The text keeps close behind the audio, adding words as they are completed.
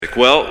Fantastic.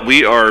 Well,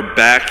 we are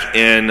back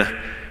in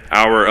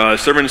our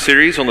sermon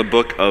series on the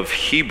book of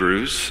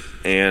Hebrews,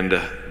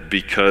 and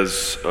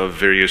because of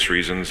various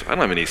reasons, I don't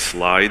have any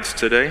slides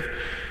today,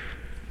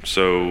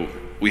 so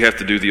we have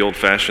to do the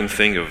old-fashioned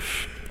thing of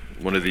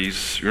one of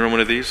these. You remember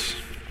one of these?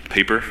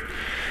 Paper.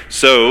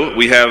 So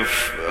we have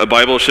a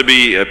Bible, should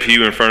be a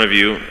pew in front of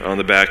you on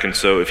the back, and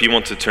so if you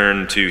want to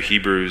turn to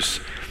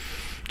Hebrews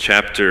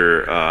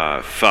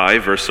chapter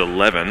 5, verse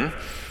 11,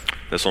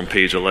 that's on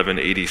page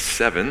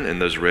 1187 in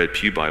those red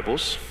pew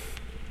Bibles.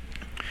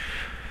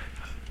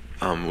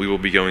 We will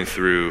be going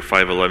through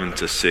 5:11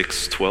 to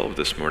 6:12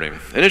 this morning.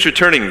 And as you're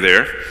turning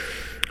there,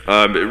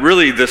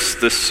 really this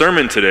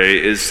sermon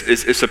today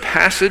is a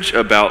passage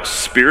about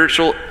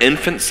spiritual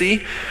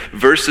infancy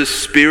versus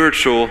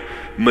spiritual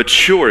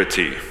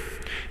maturity.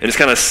 And it's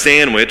kind of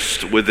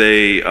sandwiched with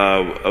a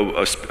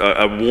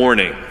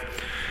warning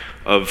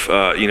of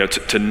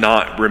to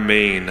not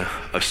remain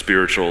a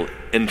spiritual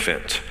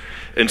infant.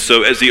 And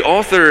so as the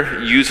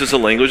author uses the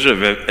language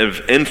of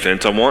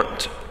infant, I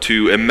want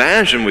to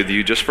imagine with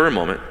you just for a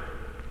moment,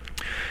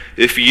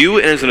 if you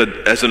as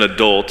an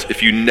adult,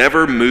 if you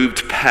never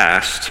moved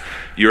past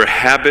your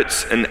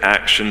habits and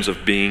actions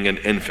of being an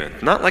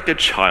infant, not like a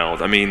child,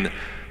 I mean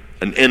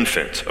an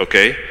infant,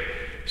 okay?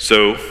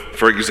 So,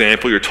 for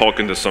example, you're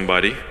talking to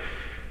somebody,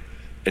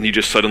 and you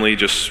just suddenly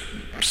just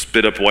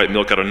spit up white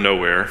milk out of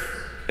nowhere,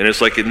 and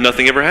it's like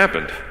nothing ever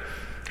happened.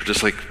 They're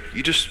just like,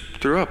 you just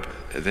threw up.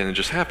 And then it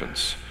just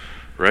happens,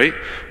 right?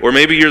 Or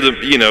maybe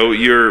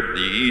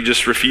you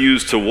just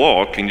refuse to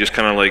walk and just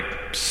kind of like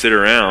sit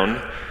around.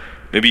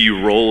 Maybe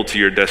you roll to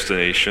your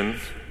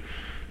destination.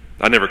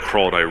 I never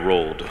crawled, I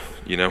rolled,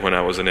 when I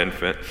was an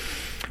infant.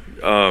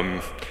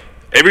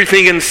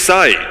 Everything in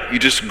sight, you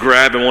just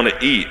grab and want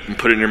to eat and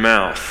put it in your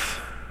mouth,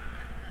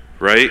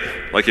 right?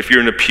 Like if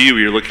you're in a pew,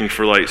 you're looking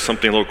for like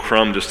something, a little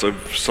crumb, just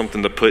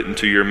something to put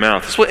into your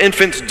mouth. That's what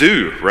infants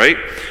do, right?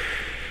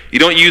 You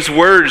don't use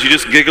words, you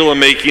just giggle and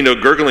make,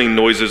 gurgling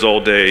noises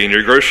all day, and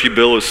your grocery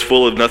bill is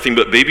full of nothing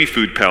but baby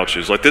food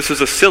pouches. Like, this is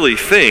a silly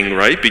thing,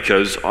 right?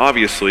 Because,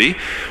 obviously,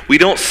 we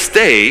don't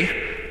stay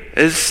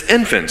as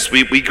infants.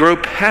 We grow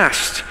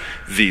past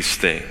these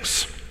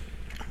things,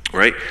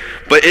 right?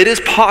 But it is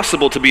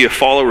possible to be a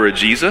follower of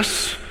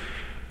Jesus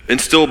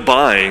and still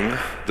buying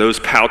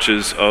those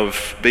pouches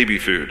of baby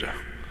food,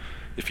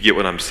 if you get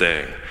what I'm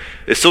saying.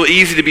 It's so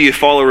easy to be a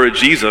follower of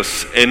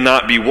Jesus and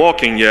not be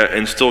walking yet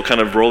and still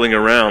kind of rolling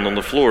around on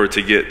the floor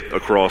to get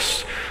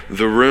across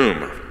the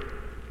room.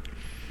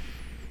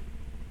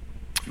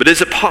 But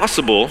is it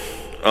possible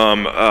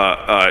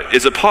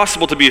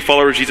to be a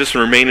follower of Jesus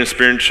and remain in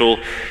spiritual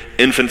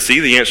infancy?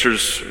 The answer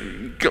is,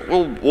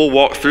 we'll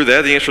walk through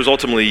that. The answer is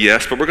ultimately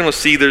yes, but we're going to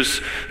see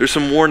there's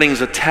some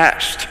warnings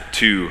attached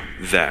to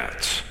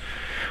that.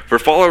 For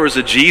followers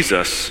of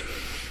Jesus,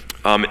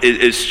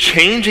 is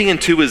changing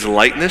into his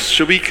likeness,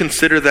 should we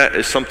consider that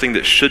as something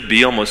that should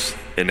be almost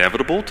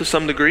inevitable to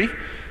some degree?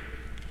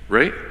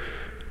 Right?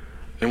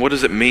 And what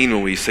does it mean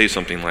when we say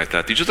something like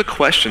that? These are the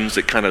questions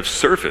that kind of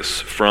surface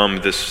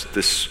from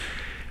this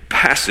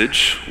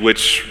passage,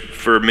 which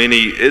for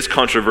many is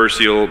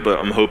controversial, but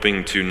I'm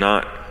hoping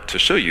to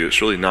show you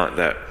it's really not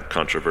that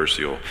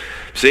controversial.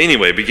 So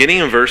anyway, beginning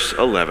in verse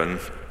 11,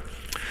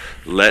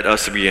 let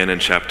us begin in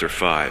chapter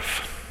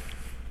 5.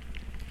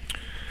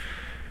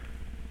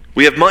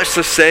 We have much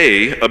to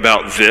say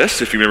about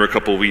this. If you remember a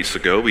couple of weeks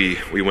ago, we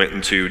went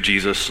into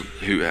Jesus,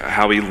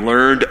 how he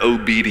learned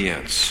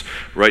obedience,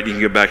 right? You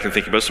can go back and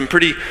think about some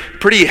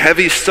pretty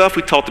heavy stuff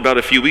we talked about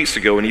a few weeks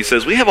ago. And he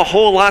says, we have a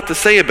whole lot to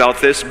say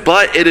about this,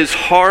 but it is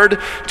hard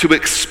to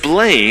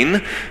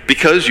explain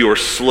because you're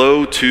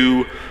slow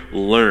to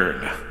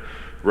learn.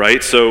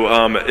 Right? So,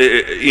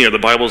 the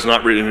Bible's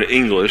not written in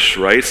English,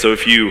 right? So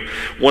if you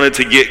wanted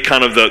to get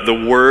kind of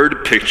the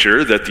word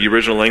picture that the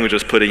original language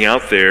is putting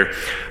out there,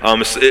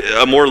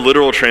 a more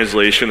literal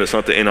translation that's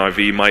not the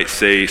NIV might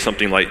say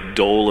something like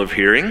dull of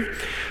hearing.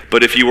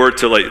 But if you were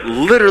to like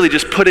literally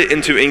just put it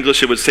into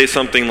English, it would say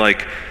something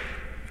like,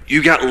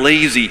 you got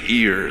lazy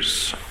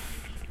ears.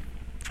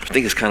 I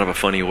think it's kind of a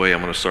funny way. I'm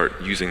going to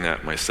start using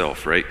that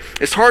myself, right?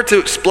 It's hard to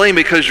explain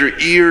because your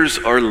ears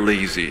are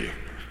lazy.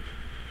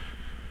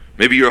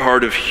 Maybe you're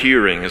hard of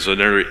hearing is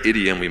another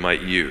idiom we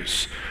might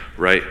use,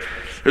 right?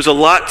 There's a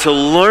lot to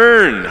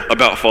learn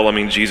about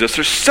following Jesus.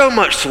 There's so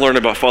much to learn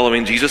about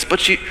following Jesus,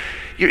 but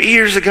your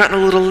ears have gotten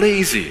a little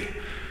lazy.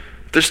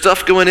 There's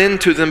stuff going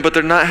into them, but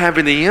they're not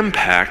having the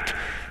impact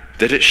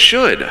that it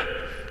should,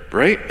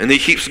 right? And he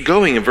keeps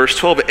going in verse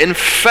 12. In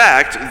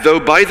fact, though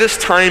by this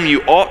time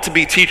you ought to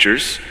be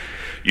teachers,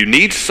 you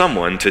need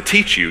someone to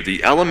teach you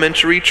the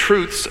elementary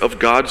truths of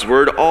God's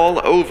word all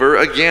over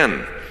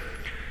again.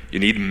 You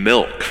need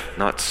milk,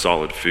 not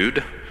solid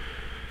food.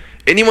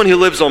 Anyone who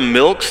lives on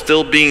milk,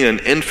 still being an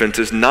infant,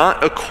 is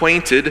not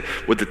acquainted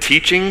with the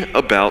teaching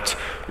about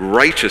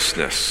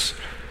righteousness.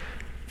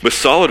 But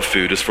solid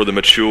food is for the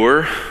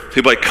mature,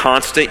 who by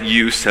constant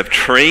use have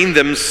trained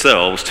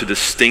themselves to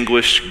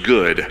distinguish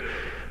good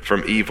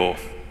from evil.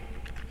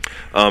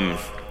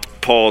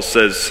 Paul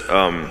says,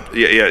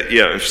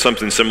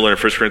 something similar in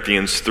 1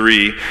 Corinthians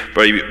 3.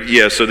 But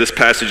so this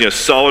passage,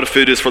 solid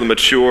food is for the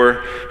mature,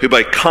 who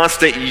by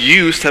constant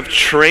use have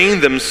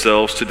trained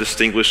themselves to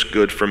distinguish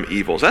good from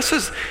evil. That's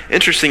his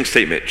interesting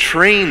statement.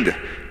 Trained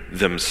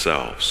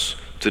themselves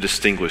to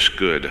distinguish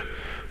good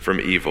from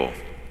evil.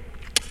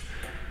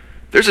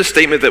 There's a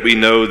statement that we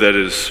know that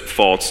is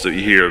false that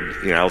you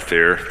hear out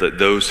there, that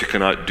those who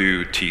cannot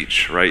do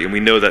teach, right? And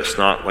we know that's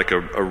not like a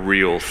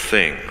real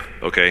thing,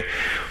 okay?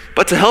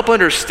 But to help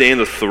understand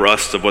the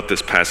thrust of what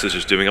this passage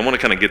is doing, I want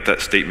to kind of get that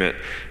statement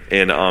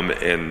and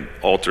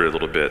alter it a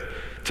little bit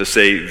to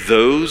say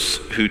those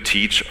who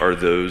teach are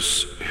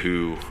those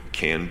who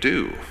can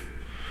do.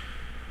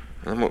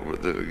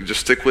 Just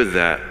stick with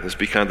that. This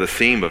be kind of the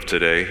theme of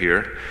today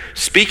here.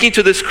 Speaking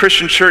to this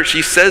Christian church,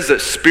 he says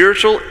that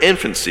spiritual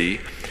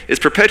infancy is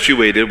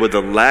perpetuated with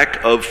a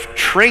lack of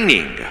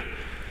training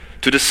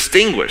to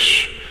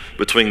distinguish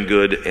between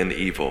good and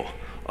evil.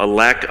 A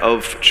lack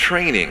of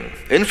training.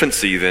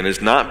 Infancy, then,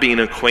 is not being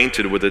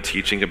acquainted with the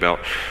teaching about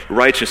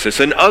righteousness.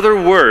 In other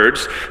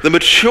words, the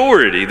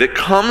maturity that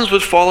comes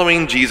with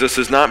following Jesus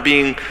is not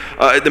being,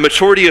 the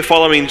maturity of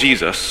following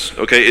Jesus,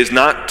 okay, is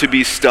not to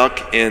be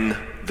stuck in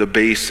the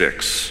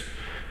basics.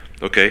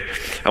 Okay?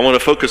 I want to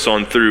focus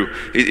on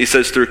he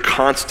says through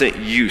constant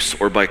use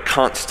or by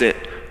constant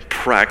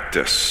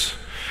practice.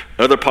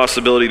 Another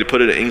possibility to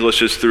put it in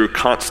English is through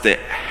constant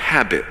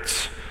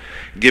habit,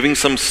 giving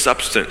some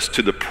substance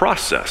to the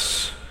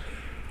process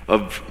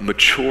of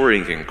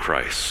maturing in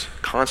Christ.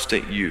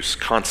 Constant use,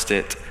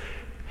 constant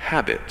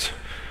habit.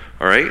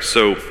 All right,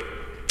 so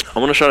I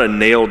want to try to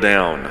nail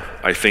down,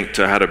 I think,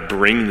 to how to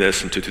bring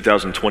this into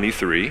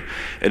 2023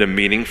 in a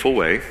meaningful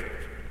way.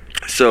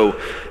 So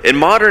in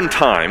modern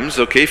times,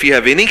 okay, if you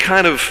have any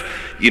kind of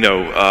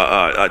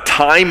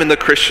time in the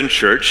Christian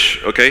church,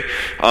 okay,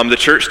 the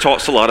church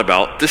talks a lot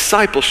about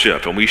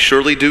discipleship, and we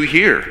surely do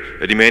here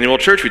at Emmanuel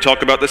Church. We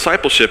talk about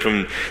discipleship,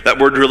 and that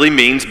word really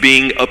means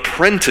being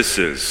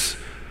apprentices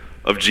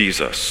of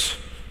Jesus,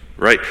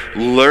 right?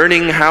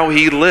 Learning how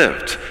he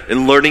lived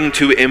and learning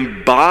to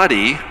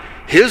embody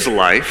his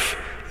life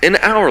in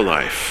our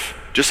life.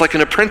 Just like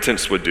an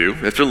apprentice would do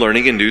if they're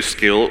learning a new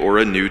skill or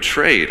a new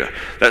trade.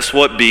 That's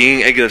what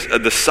being a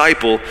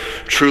disciple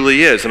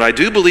truly is. And I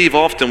do believe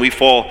often we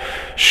fall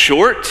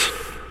short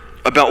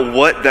about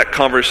what that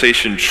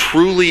conversation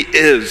truly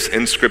is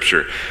in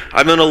Scripture.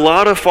 I've known a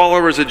lot of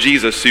followers of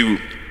Jesus who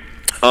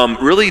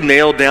really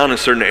nailed down in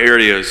certain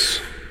areas,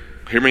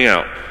 hear me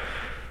out,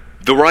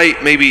 the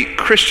right maybe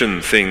Christian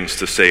things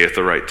to say at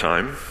the right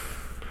time,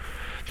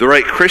 the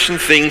right Christian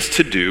things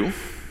to do,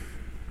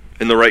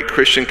 in the right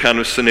Christian kind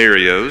of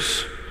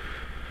scenarios,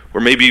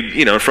 or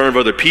maybe, in front of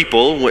other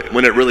people,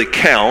 when it really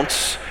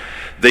counts,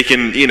 they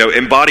can,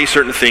 embody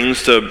certain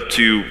things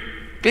to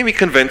maybe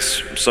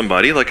convince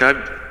somebody, like, I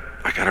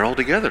got it all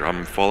together.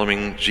 I'm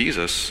following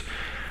Jesus.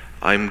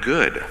 I'm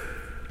good.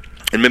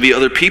 And maybe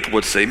other people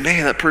would say,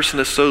 man, that person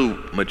is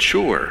so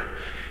mature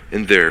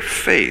in their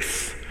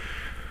faith.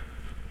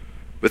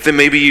 But then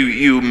maybe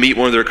you meet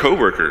one of their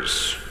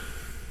coworkers,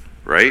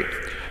 right?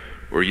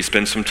 Or you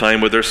spend some time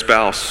with their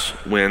spouse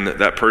when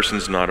that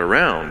person's not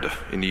around,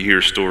 and you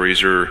hear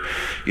stories or,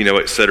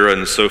 et cetera,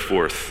 and so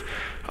forth.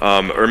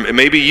 Or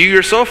maybe you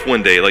yourself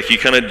one day, like you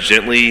kind of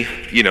gently,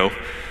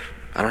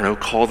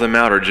 call them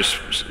out or just,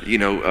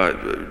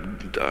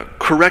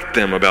 correct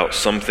them about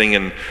something,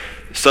 and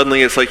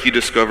suddenly it's like you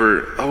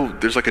discover, oh,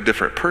 there's like a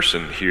different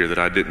person here that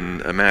I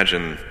didn't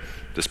imagine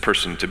this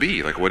person to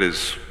be. Like,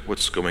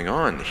 what's going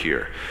on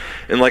here?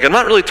 And like, I'm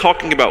not really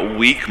talking about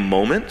weak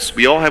moments.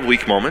 We all have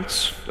weak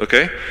moments,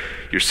 okay?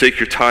 You're sick,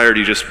 you're tired,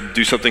 you just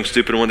do something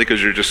stupid one day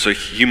because you're just a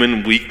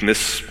human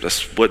weakness.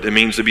 That's what it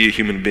means to be a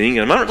human being.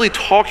 And I'm not really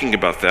talking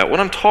about that. What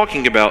I'm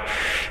talking about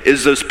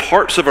is those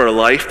parts of our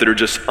life that are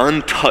just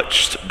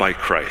untouched by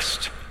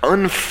Christ,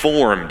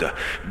 unformed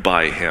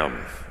by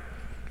him.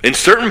 In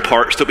certain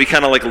parts that we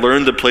kind of like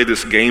learn to play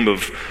this game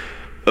of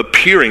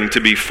appearing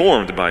to be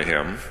formed by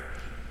him.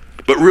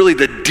 But really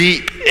the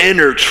deep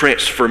inner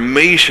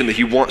transformation that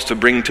he wants to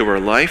bring to our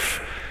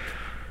life,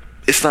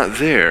 it's not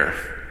there.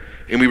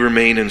 And we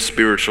remain in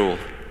spiritual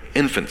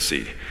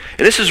infancy.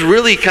 And this is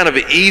really kind of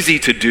easy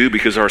to do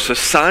because our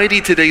society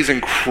today is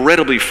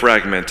incredibly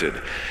fragmented.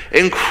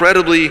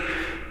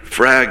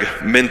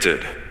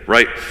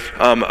 Right?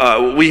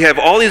 We have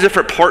all these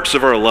different parts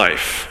of our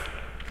life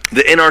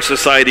that in our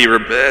society,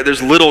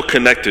 there's little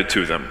connected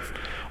to them.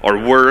 Our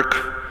work,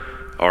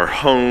 our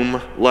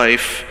home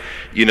life,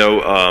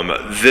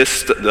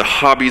 the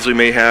hobbies we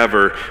may have,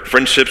 or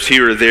friendships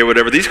here or there,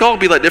 whatever. These can all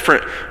be like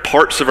different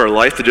parts of our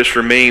life that just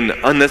remain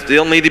they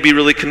don't need to be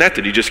really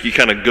connected. You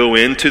kind of go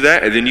into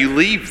that and then you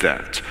leave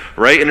that,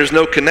 right? And there's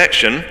no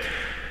connection.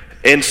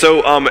 And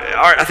so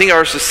I think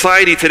our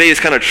society today has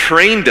kind of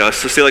trained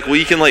us to say, like, well,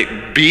 you can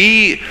like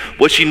be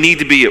what you need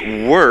to be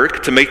at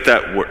work to make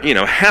that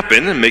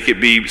happen and make it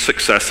be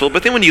successful.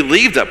 But then when you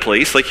leave that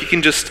place, like, you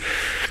can just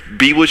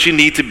be what you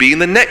need to be in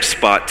the next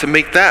spot to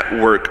make that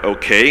work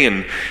okay.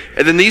 And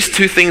then these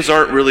two things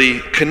aren't really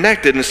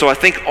connected. And so I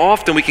think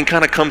often we can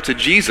kind of come to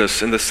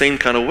Jesus in the same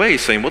kind of way,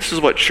 saying, well, this is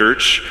what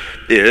church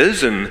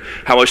is and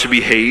how I should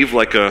behave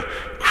like a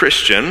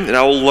Christian, and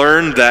I will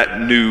learn that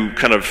new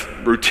kind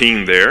of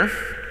routine there. And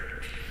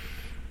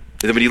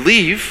then when you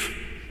leave,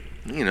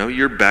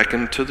 you're back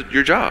into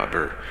your job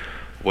or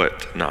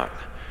whatnot.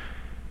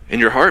 And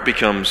your heart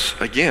becomes,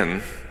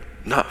 again,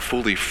 not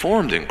fully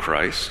formed in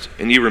Christ,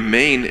 and you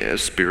remain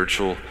as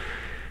spiritual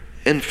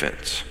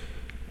infants.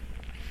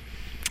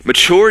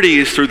 Maturity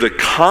is through the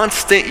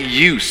constant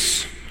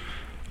use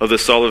of the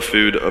solid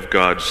food of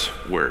God's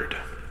Word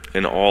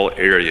in all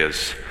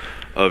areas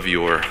of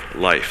your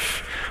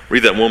life.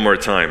 Read that one more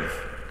time.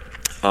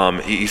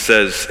 He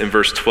says in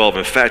verse 12,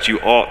 in fact, you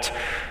ought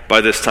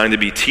by this time to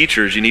be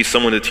teachers. You need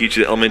someone to teach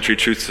you the elementary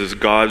truths of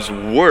God's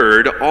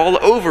Word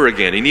all over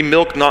again. You need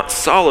milk, not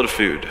solid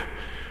food.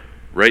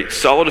 Right?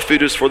 Solid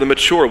food is for the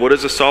mature. What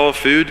is a solid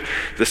food?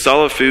 The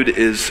solid food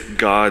is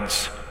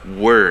God's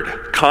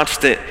Word.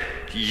 Constant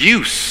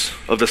use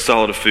of the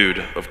solid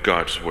food of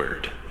God's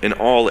Word in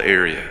all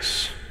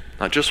areas.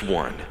 Not just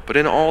one, but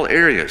in all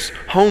areas.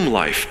 Home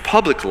life,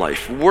 public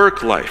life,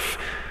 work life.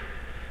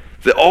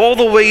 That all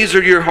the ways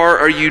of your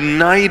heart are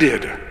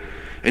united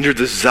in your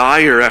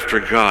desire after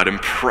God and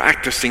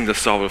practicing the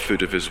solid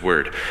food of His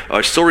Word.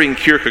 Soren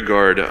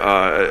Kierkegaard,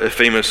 a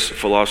famous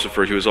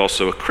philosopher who was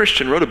also a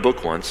Christian, wrote a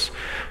book once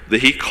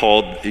that he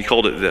called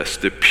it this: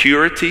 the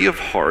purity of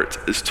heart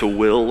is to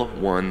will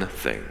one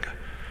thing.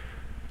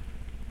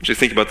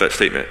 Just think about that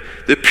statement.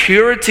 The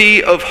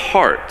purity of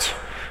heart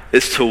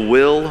is to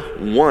will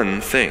one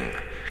thing.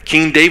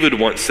 King David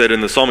once said in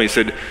the Psalm, he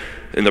said,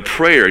 in the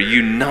prayer,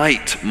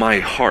 unite my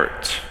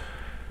heart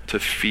to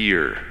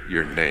fear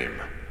your name.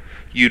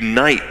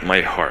 Unite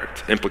my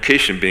heart.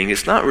 Implication being,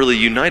 it's not really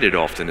united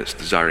often. It's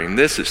desiring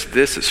this,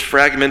 it's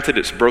fragmented,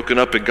 it's broken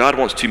up, and God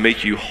wants to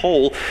make you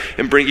whole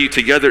and bring you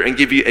together and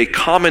give you a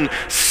common,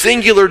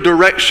 singular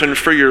direction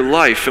for your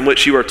life in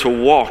which you are to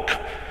walk,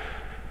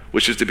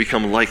 which is to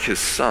become like His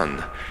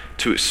Son,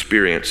 to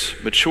experience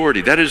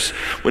maturity. That is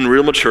when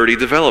real maturity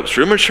develops.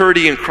 Real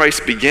maturity in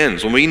Christ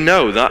begins when we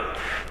know that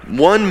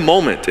one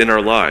moment in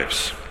our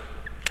lives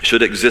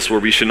should exist where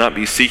we should not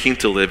be seeking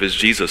to live as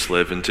Jesus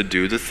lived and to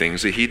do the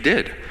things that He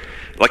did.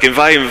 Like if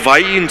I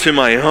invite you into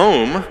my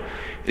home, and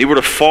you were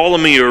to follow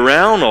me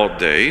around all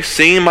day,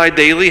 seeing my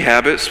daily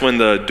habits when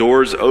the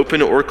doors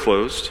open or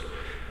closed,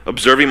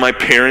 observing my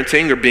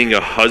parenting or being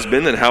a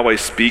husband and how I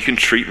speak and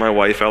treat my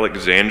wife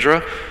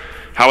Alexandra,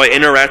 how I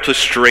interact with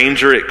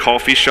stranger at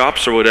coffee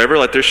shops or whatever,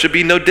 like there should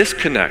be no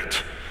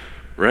disconnect,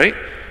 right?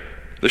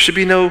 There should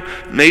be no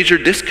major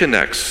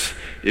disconnects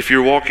if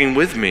you're walking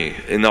with me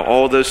in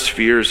all those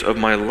spheres of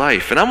my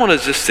life. And I want to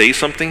just say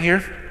something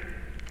here.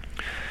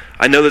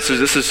 I know this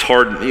is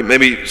hard,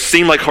 maybe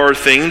seem like hard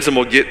things, and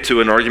we'll get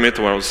to an argument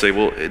where I will say,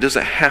 well, it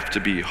doesn't have to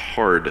be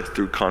hard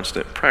through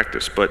constant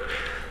practice, but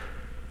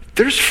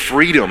there's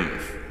freedom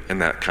in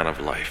that kind of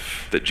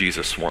life that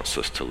Jesus wants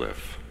us to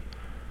live.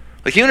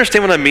 Like, you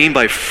understand what I mean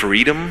by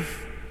freedom,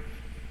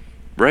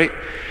 right?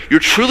 You're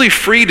truly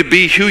free to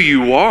be who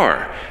you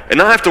are and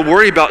not have to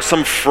worry about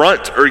some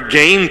front or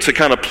game to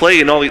kind of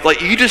play and all these.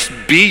 Like, you just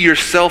be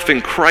yourself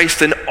in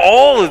Christ in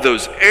all of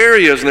those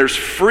areas, and there's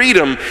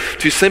freedom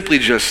to simply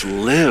just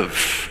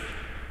live.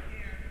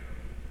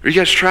 Are you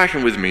guys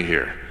tracking with me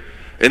here?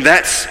 And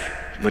that's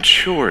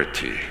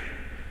maturity,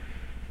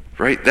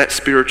 right? That's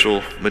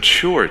spiritual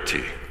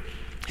maturity.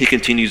 He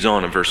continues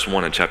on in verse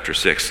 1 in chapter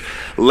 6.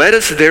 Let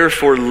us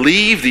therefore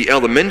leave the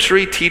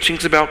elementary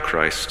teachings about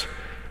Christ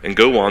and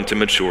go on to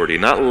maturity,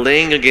 not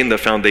laying again the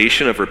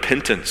foundation of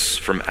repentance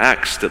from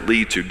acts that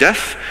lead to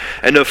death,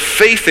 and of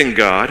faith in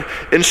God,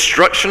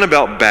 instruction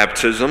about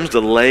baptisms,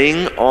 the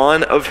laying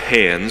on of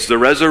hands, the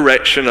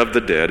resurrection of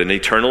the dead, and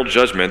eternal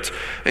judgment,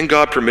 and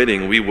God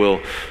permitting, we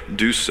will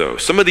do so.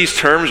 Some of these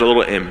terms are a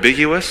little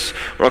ambiguous.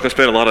 We're not going to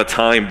spend a lot of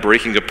time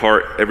breaking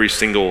apart every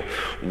single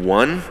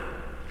one.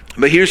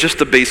 But here's just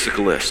the basic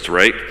list,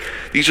 right?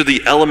 These are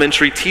the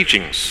elementary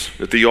teachings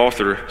that the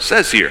author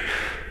says here.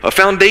 A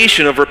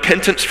foundation of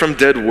repentance from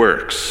dead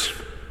works,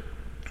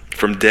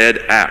 from dead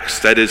acts.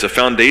 That is a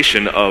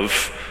foundation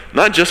of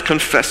not just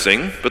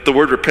confessing, but the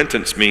word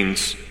repentance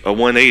means a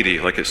 180,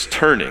 like it's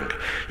turning.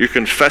 You're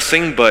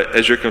confessing, but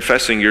as you're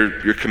confessing,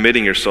 you're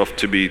committing yourself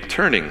to be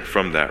turning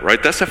from that,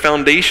 right? That's a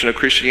foundation of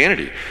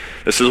Christianity.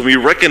 This is when we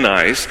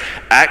recognize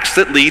acts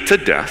that lead to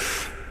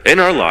death in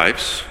our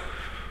lives.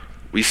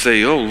 We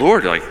say, oh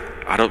Lord, like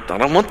I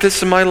don't want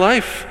this in my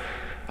life.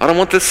 I don't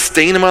want this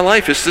stain in my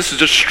life. This is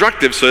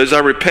destructive. So as I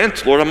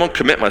repent, Lord, I'm going to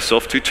commit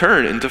myself to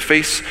turn and to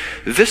face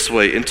this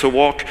way and to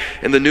walk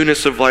in the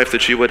newness of life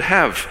that you would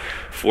have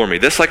for me.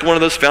 That's like one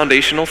of those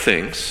foundational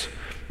things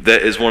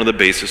that is one of the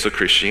basis of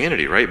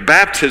Christianity, right?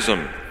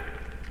 Baptism.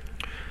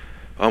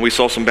 We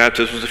saw some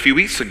baptisms a few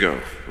weeks ago,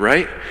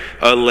 right?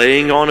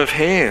 Laying on of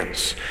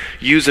hands,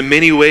 used in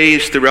many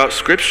ways throughout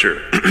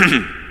Scripture.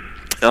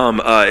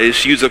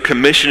 It's used of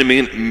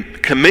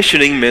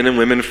commissioning men and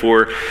women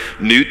for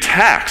new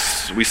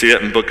tasks. We see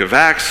that in the book of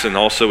Acts and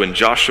also in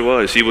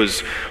Joshua as he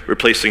was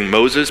replacing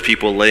Moses,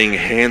 people laying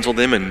hands on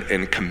them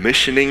and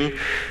commissioning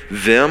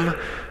them.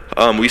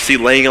 We see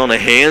laying on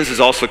of hands is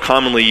also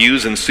commonly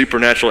used in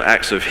supernatural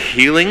acts of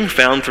healing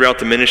found throughout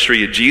the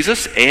ministry of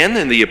Jesus and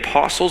in the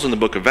apostles in the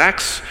book of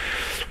Acts.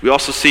 We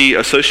also see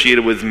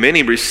associated with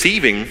many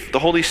receiving the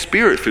Holy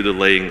Spirit through the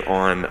laying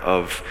on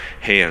of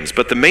hands.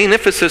 But the main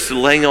emphasis of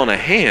laying on of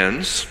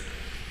hands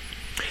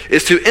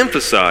is to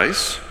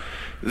emphasize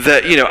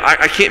that,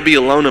 I can't be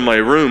alone in my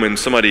room and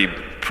somebody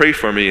pray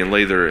for me and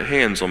lay their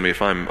hands on me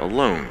if I'm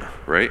alone,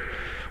 right?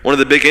 One of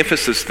the big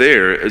emphasis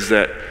there is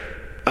that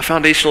a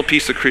foundational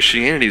piece of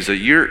Christianity is that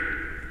you're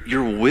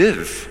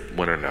with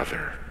one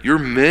another. You're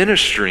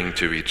ministering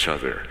to each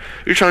other.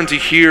 You're trying to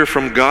hear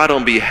from God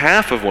on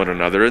behalf of one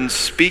another and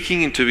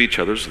speaking into each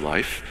other's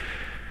life.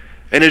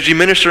 And as you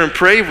minister and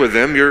pray with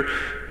them, you're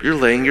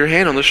laying your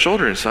hand on the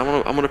shoulder and say,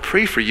 I'm going to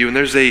pray for you. And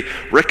there's a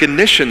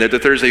recognition that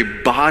there's a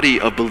body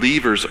of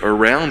believers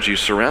around you,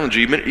 surrounding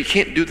you. You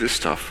can't do this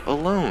stuff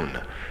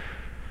alone,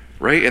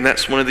 right? And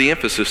that's one of the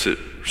emphasis that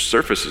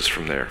surfaces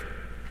from there.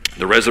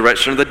 The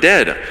resurrection of the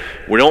dead.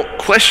 We don't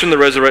question the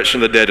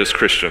resurrection of the dead as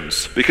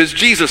Christians because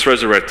Jesus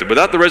resurrected.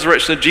 Without the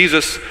resurrection of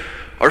Jesus,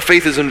 our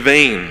faith is in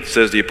vain,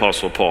 says the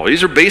Apostle Paul.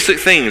 These are basic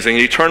things in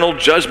eternal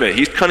judgment.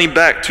 He's coming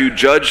back to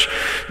judge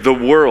the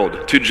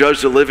world, to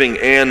judge the living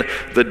and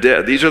the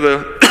dead. These are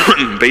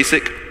the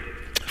basic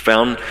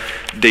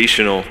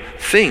foundational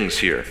things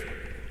here.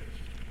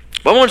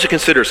 But I want you to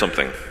consider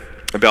something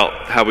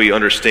about how we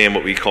understand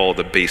what we call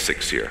the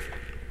basics here.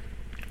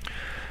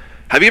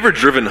 Have you ever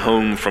driven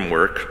home from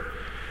work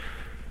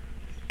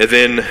and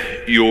then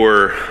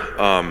you're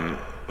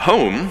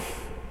home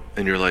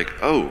and you're like,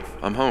 oh,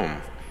 I'm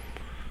home.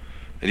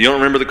 And you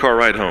don't remember the car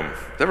ride home.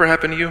 That ever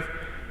happened to you?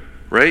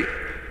 Right?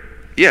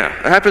 Yeah,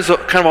 it happens to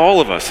kind of all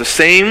of us. The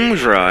same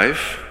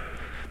drive,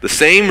 the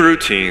same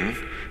routine,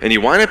 and you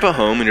wind up at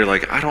home and you're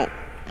like, I don't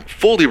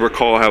fully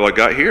recall how I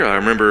got here. I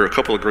remember a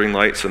couple of green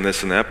lights and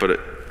this and that, but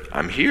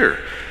I'm here.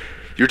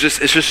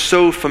 It's just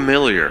so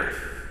familiar.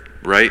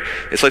 Right?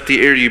 It's like the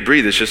air you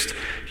breathe. It's just,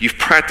 you've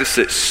practiced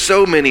it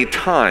so many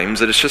times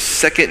that it's just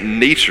second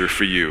nature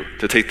for you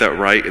to take that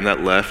right and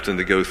that left and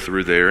to go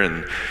through there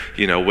and,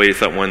 wait at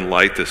that one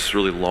light that's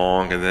really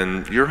long and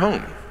then you're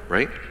home,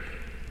 right?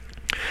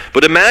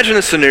 But imagine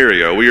a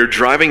scenario where you're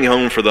driving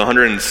home for the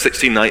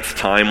 169th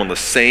time on the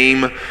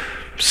same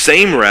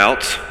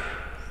route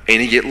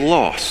and you get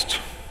lost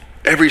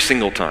every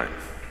single time.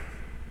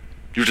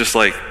 You're just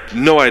like,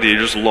 no idea,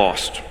 you're just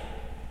lost.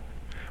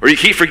 Or you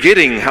keep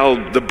forgetting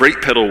how the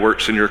brake pedal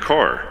works in your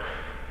car.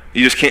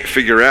 You just can't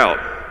figure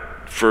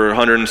out for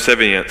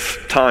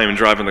 170th time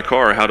driving the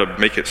car how to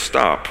make it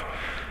stop,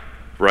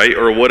 right?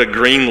 Or what a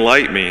green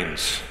light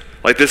means.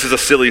 Like, this is a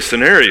silly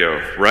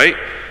scenario, right?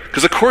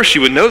 Because of course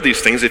you would know these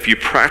things if you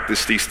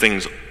practice these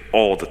things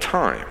all the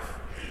time.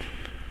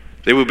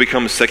 They would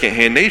become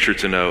secondhand nature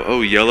to know,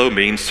 oh, yellow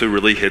means to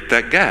really hit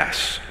that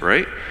gas,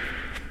 right?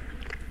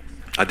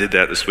 I did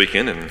that this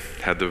weekend and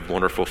had the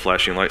wonderful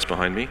flashing lights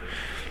behind me.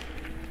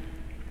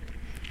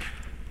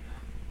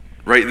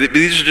 Right?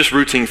 These are just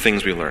routine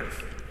things we learn.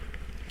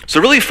 So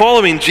really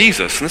following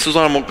Jesus, and this is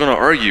what I'm going to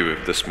argue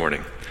this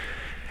morning,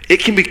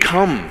 it can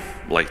become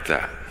like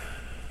that.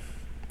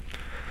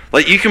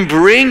 Like, you can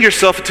bring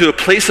yourself to a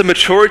place of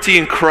maturity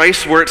in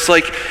Christ where it's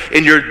like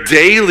in your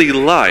daily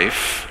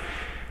life,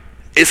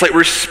 it's like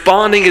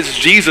responding as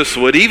Jesus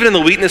would, even in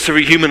the weakness of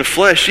your human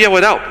flesh. Yeah,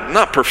 without,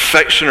 not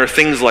perfection or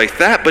things like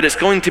that, but it's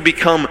going to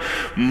become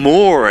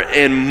more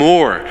and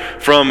more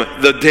from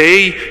the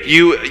day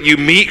you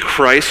meet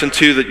Christ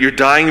into your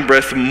dying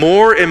breath,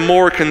 more and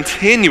more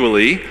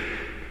continually,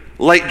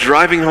 like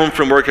driving home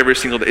from work every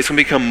single day. It's going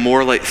to become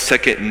more like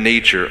second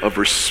nature of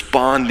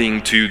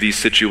responding to these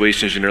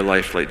situations in your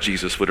life like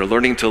Jesus would, or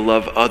learning to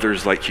love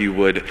others like he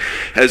would.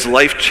 As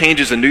life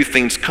changes and new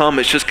things come,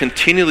 it's just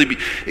continually,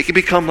 it can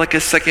become like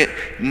a second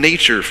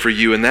nature for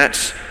you, and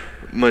that's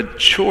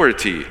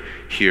maturity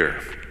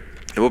here.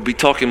 And we'll be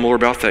talking more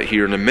about that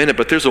here in a minute,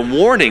 but there's a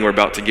warning we're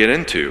about to get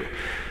into,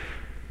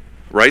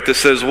 right? That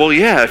says, well,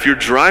 yeah, if you're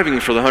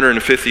driving for the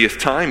 150th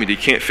time and you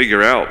can't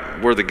figure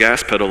out where the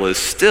gas pedal is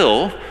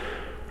still,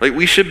 like,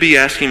 we should be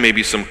asking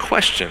maybe some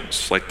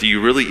questions. Like, do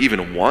you really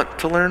even want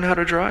to learn how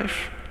to drive?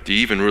 Do you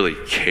even really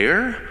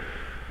care?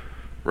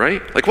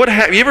 Right? Like,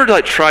 have you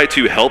ever try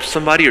to help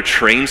somebody or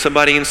train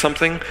somebody in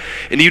something,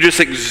 and you just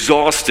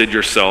exhausted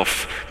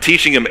yourself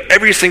teaching them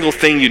every single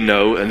thing you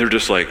know, and they're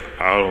just like,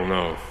 I don't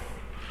know.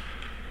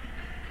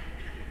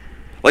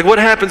 Like, what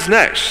happens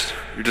next?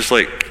 You're just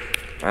like,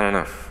 I don't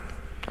know.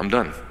 I'm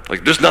done.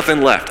 Like, there's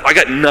nothing left. I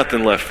got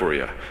nothing left for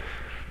you.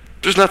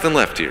 There's nothing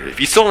left here. If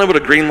you still don't know what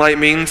a green light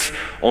means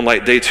on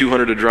day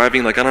 200 of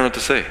driving, I don't know what to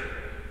say.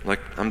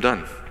 I'm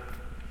done.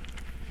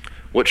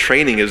 What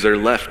training is there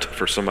left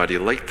for somebody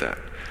like that?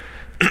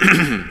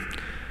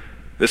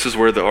 This is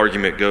where the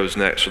argument goes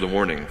next, or the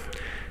warning.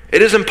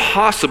 It is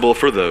impossible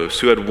for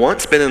those who had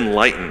once been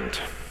enlightened,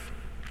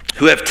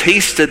 who have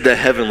tasted the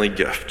heavenly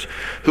gift,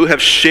 who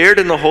have shared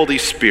in the Holy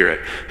Spirit,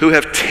 who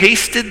have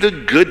tasted the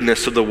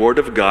goodness of the Word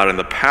of God and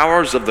the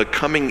powers of the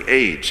coming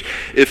age,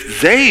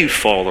 if they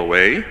fall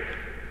away,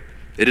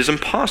 it is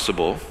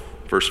impossible,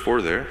 verse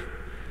 4 there,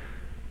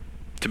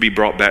 to be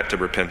brought back to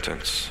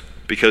repentance.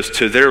 Because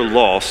to their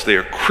loss, they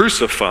are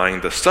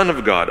crucifying the Son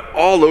of God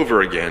all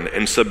over again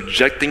and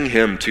subjecting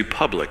him to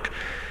public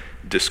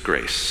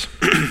disgrace.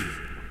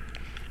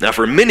 Now,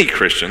 for many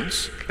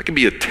Christians, that can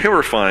be a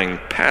terrifying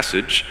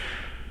passage,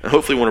 and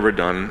hopefully when we're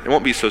done, it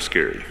won't be so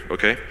scary,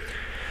 okay?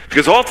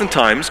 Because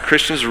oftentimes,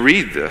 Christians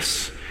read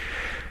this,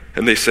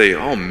 and they say,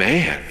 oh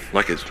man,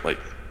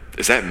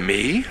 is that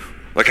me?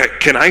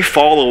 Can I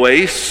fall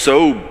away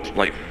so,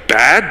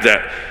 bad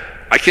that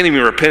I can't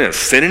even repent and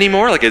sin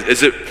anymore?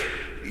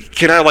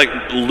 Can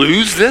I,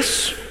 lose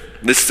this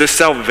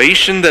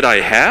salvation that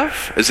I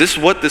have? Is this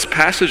what this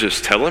passage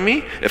is telling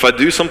me? If I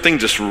do something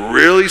just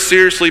really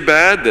seriously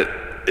bad, that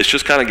it's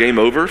just kind of game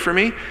over for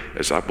me?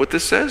 Is that what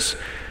this says?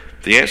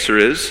 The answer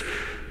is,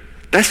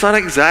 that's not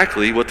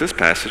exactly what this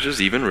passage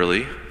is even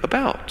really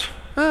about.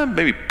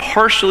 Maybe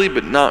partially,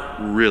 but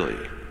not really.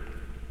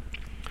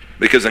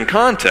 Because in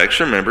context,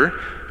 remember,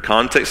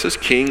 context is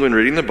king when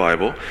reading the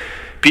Bible.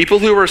 People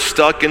who are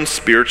stuck in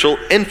spiritual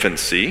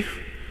infancy,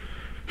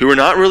 who are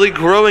not really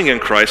growing in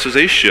Christ as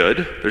they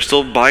should, they're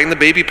still buying the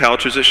baby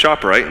pouches at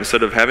ShopRite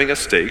instead of having a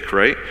steak,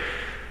 right?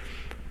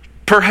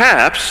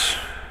 Perhaps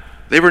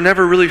they were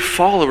never really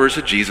followers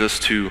of Jesus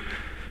to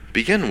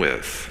begin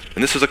with.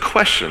 And this is a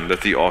question that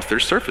the author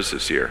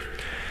surfaces here.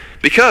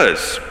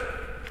 Because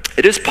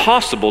it is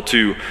possible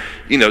to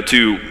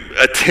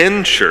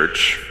attend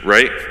church,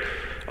 right?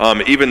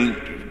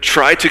 Even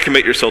try to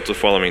commit yourself to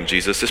following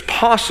Jesus. It's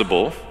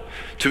possible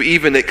to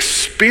even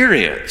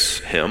experience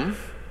him,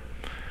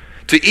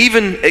 to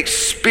even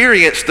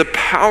experience the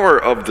power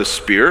of the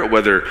Spirit,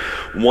 whether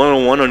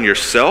one-on-one on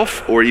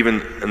yourself or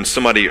even in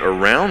somebody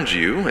around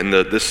you. And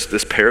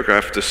this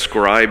paragraph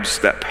describes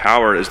that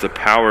power as the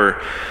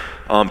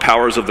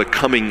powers of the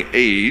coming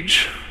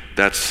age.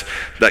 That's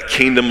that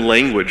kingdom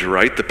language,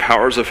 right? The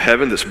powers of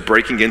heaven that's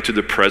breaking into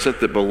the present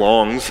that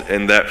belongs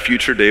in that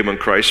future day when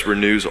Christ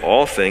renews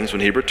all things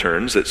when he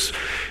returns.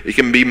 It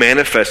can be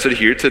manifested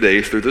here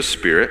today through the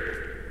Spirit.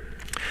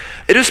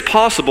 It is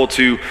possible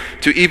to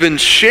even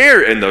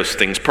share in those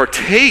things,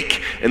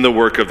 partake in the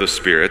work of the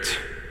Spirit,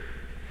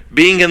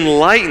 being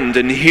enlightened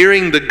and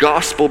hearing the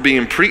gospel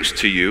being preached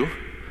to you,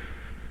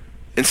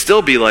 and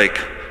still be like,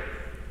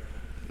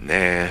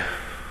 nah.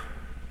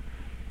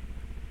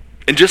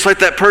 And just like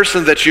that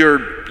person that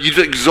you've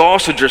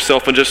exhausted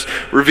yourself and just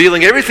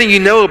revealing everything you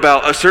know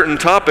about a certain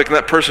topic, and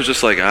that person's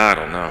just like, I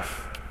don't know.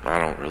 I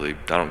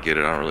don't get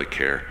it. I don't really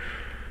care.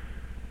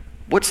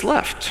 What's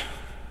left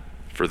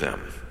for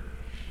them?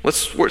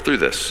 Let's work through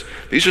this.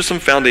 These are some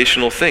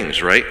foundational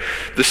things, right?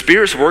 The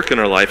Spirit's work in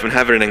our life and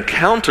having an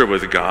encounter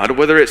with God,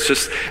 whether it's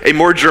just a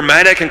more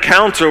dramatic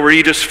encounter where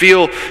you just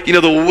feel,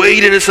 the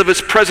weightiness of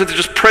his presence that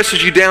just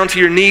presses you down to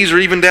your knees or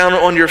even down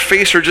on your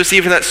face, or just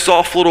even that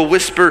soft little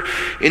whisper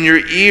in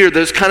your ear,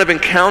 those kind of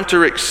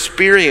encounter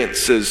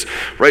experiences,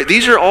 right?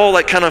 These are all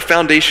kind of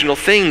foundational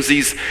things.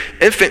 These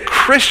infant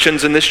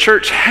Christians in this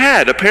church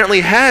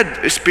apparently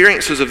had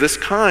experiences of this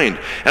kind,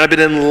 and have been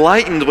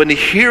enlightened when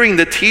hearing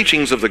the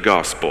teachings of the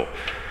gospel.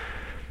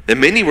 And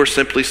many were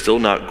simply still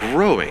not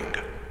growing,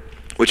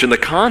 which in the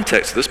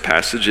context of this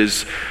passage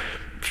is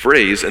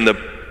phrased in the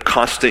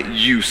constant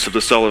use of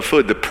the solid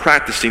food, the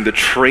practicing, the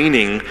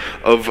training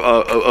of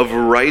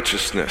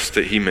righteousness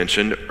that he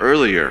mentioned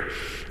earlier,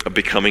 of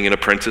becoming an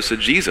apprentice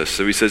of Jesus.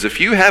 So he says, if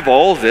you have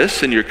all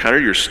this in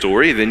your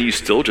story, then you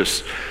still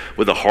just,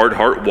 with a hard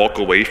heart, walk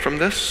away from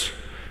this.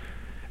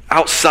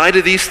 Outside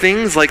of these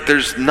things,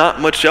 there's not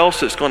much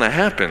else that's going to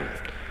happen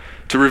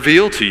to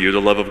reveal to you the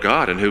love of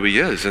God and who he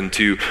is, and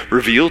to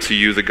reveal to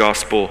you the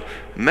gospel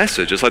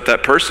message. It's like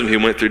that person who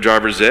went through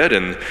driver's ed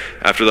and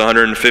after the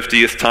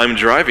 150th time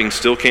driving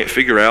still can't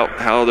figure out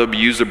how to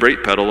use the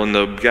brake pedal and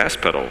the gas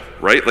pedal,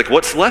 right?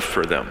 What's left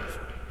for them?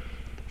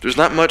 There's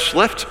not much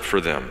left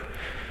for them.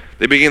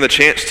 They begin the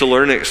chance to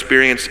learn and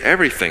experience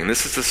everything.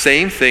 This is the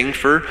same thing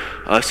for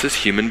us as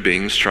human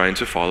beings trying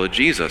to follow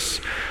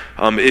Jesus.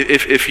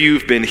 If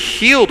you've been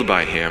healed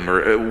by him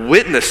or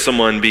witnessed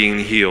someone being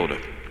healed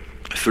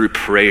through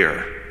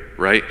prayer,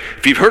 right?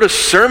 If you've heard a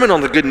sermon on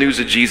the good news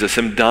of Jesus,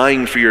 him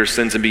dying for your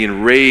sins and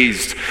being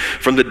raised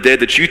from the dead,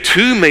 that you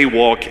too may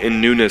walk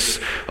in newness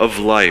of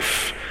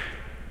life.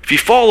 If you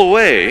fall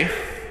away,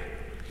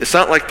 it's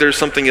not like there's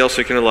something else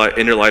in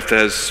your life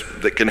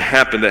that can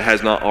happen that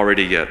has not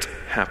already yet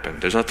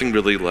happened. There's nothing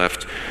really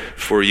left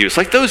for you. It's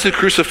like those who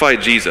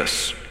crucified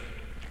Jesus,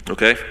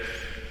 okay?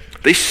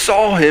 They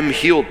saw him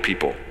heal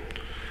people.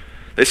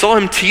 They saw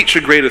him teach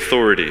a great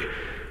authority.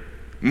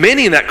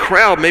 Many in that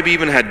crowd maybe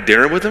even had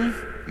dinner with him,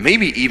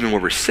 maybe even were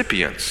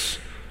recipients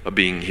of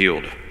being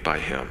healed by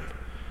him.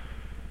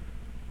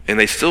 And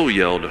they still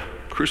yelled,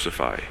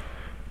 crucify,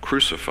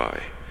 crucify.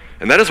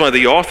 And that is why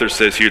the author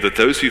says here that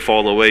those who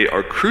fall away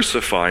are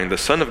crucifying the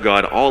Son of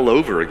God all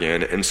over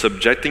again and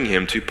subjecting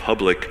him to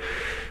public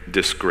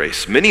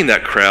disgrace. Many in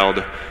that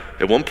crowd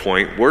at one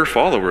point were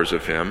followers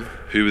of him,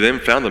 who then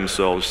found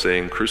themselves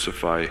saying,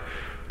 "Crucify,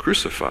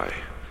 crucify."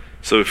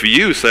 So if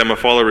you say, "I'm a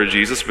follower of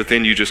Jesus," but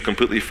then you just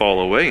completely fall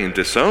away and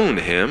disown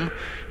him,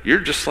 you're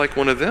just like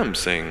one of them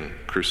saying,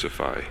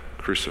 "Crucify,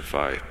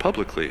 crucify,"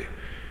 publicly.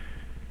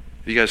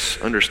 You guys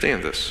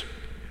understand this?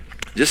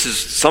 This is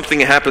something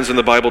that happens in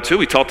the Bible too.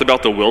 We talked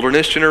about the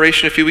wilderness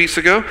generation a few weeks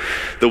ago.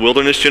 The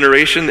wilderness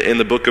generation in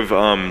the book of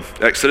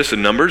Exodus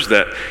and Numbers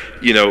that,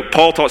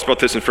 Paul talks about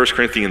this in 1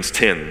 Corinthians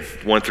 10,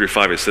 1 through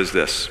 5. It says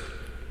this: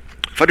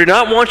 "For I do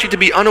not want you to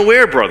be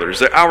unaware, brothers,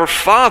 that our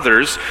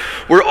fathers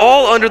were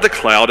all under the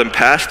cloud and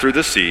passed through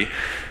the sea.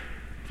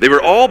 They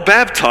were all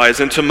baptized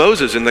into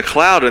Moses in the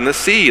cloud and the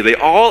sea. They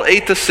all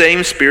ate the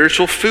same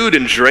spiritual food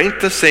and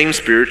drank the same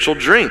spiritual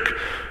drink.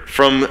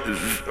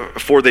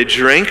 For they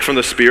drank from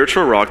the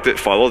spiritual rock that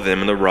followed them,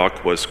 and the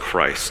rock was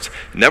Christ.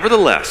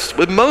 Nevertheless,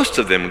 with most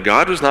of them,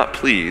 God was not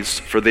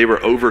pleased, for they were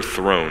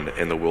overthrown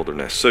in the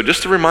wilderness." So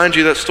just to remind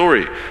you of that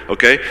story,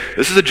 okay?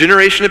 This is a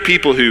generation of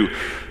people who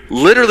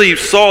literally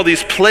saw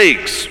these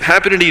plagues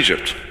happen in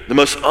Egypt, the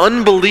most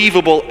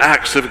unbelievable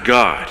acts of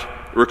God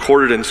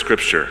recorded in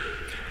Scripture.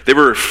 They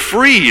were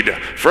freed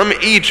from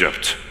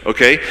Egypt,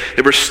 okay?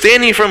 They were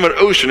standing in front of an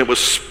ocean. It was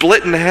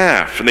split in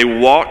half, and they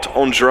walked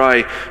on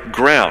dry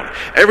ground.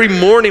 Every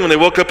morning when they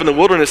woke up in the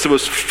wilderness, there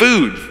was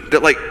food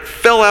that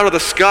fell out of the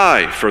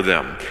sky for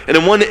them. And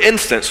in one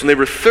instance, when they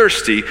were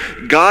thirsty,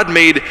 God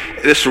made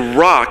this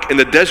rock in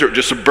the desert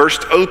just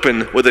burst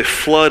open with a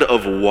flood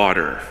of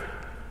water.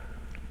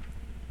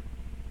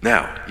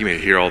 Now, you may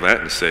hear all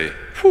that and say,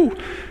 "Whew,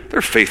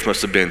 their faith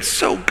must have been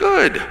so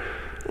good.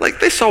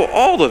 They saw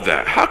all of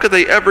that. How could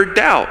they ever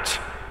doubt?"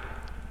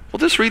 Well,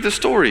 just read the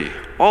story.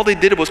 All they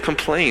did was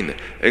complain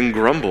and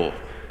grumble.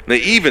 And they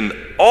even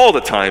all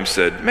the time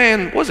said,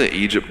 "Man, wasn't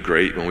Egypt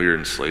great when we were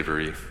in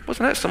slavery?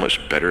 Wasn't that so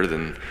much better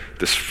than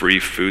this free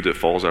food that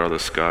falls out of the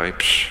sky?"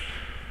 Psh.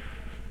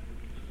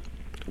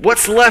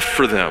 What's left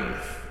for them?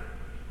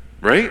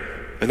 Right?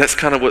 And that's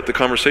kind of what the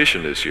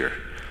conversation is here.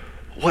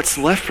 What's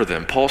left for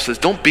them? Paul says,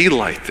 don't be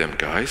like them,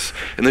 guys.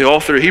 And the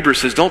author of Hebrews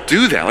says, don't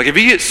do that. If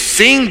you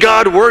seen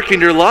God work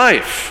in your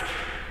life,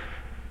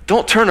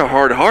 don't turn a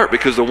hard heart,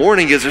 because the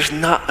warning is there's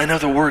not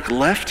another work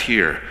left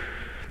here.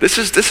 This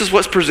is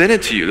what's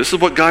presented to you. This is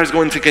what God is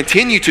going to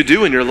continue to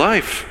do in your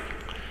life.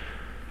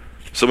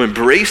 So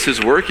embrace his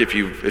work. If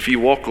you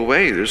walk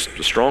away, there's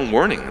a strong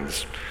warning.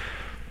 It's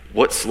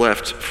what's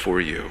left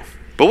for you.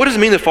 But what does it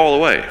mean to fall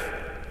away?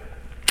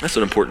 That's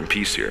an important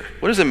piece here.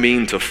 What does it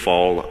mean to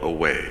fall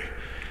away?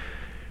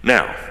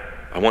 Now,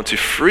 I want to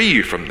free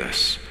you from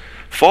this.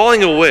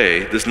 Falling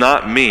away does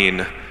not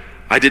mean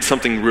I did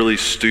something really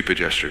stupid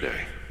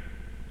yesterday.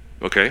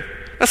 Okay?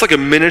 That's like a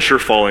miniature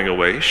falling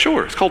away.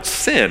 Sure, it's called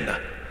sin.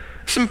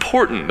 It's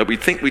important that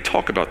we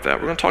talk about that.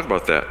 We're going to talk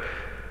about that.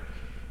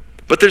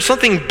 But there's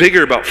something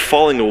bigger about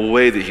falling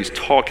away that he's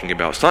talking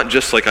about. It's not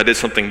just like I did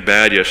something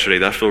bad yesterday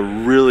that I feel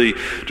really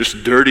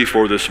just dirty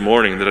for this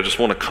morning, that I just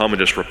want to come and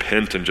just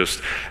repent and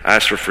just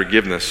ask for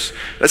forgiveness.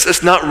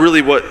 That's not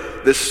really what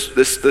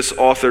this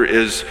author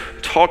is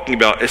talking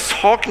about. It's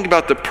talking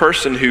about the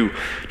person who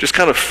just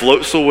kind of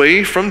floats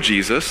away from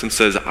Jesus and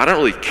says, I don't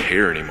really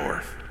care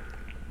anymore.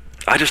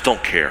 I just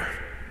don't care.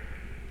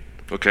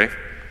 Okay?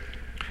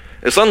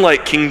 It's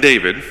unlike King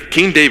David.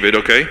 King David,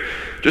 okay?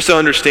 Just to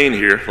understand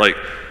here,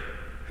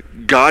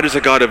 God is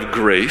a God of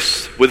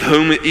grace, with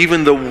whom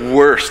even the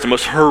worst, the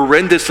most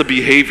horrendous of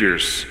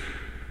behaviors,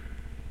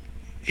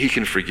 he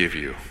can forgive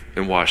you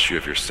and wash you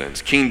of your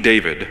sins. King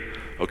David,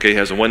 okay,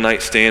 has a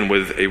one-night stand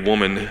with a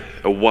woman,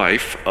 a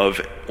wife of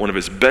one of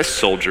his best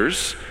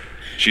soldiers.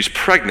 She's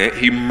pregnant.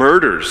 He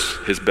murders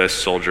his best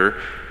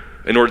soldier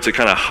in order to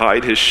kind of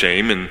hide his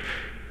shame, and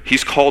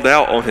he's called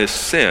out on his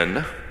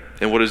sin.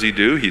 And what does he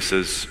do? He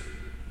says,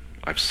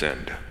 I've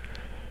sinned.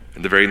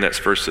 And the very next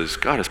verse says,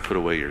 God has put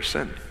away your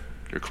sin.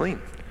 You're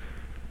clean.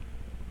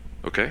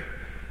 Okay?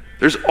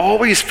 There's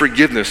always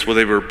forgiveness with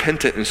a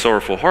repentant and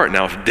sorrowful heart.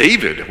 Now, if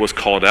David was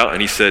called out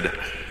and he said,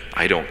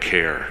 I don't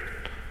care,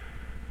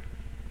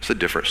 it's a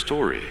different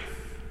story.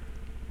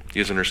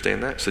 You guys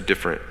understand that? It's a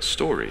different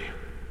story.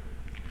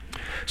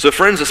 So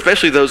friends,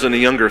 especially those in the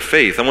younger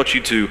faith, I want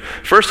you to,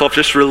 first off,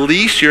 just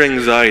release your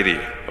anxiety,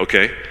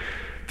 okay?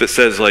 That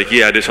says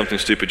yeah, I did something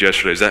stupid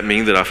yesterday. Does that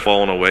mean that I've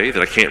fallen away,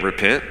 that I can't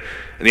repent?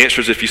 And the answer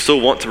is, if you still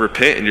want to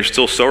repent and you're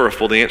still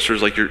sorrowful, the answer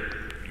is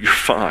you're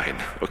fine,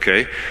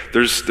 okay?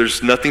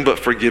 There's nothing but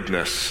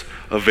forgiveness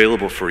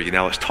available for you.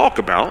 Now let's talk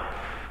about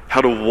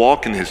how to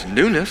walk in his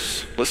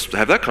newness. Let's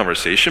have that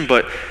conversation.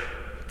 But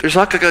there's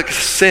not like a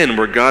sin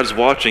where God's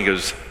watching and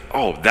goes,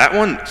 oh, that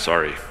one?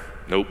 Sorry.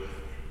 Nope.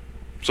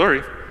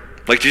 Sorry.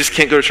 You just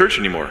can't go to church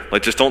anymore.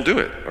 Just don't do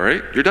it, all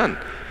right? You're done.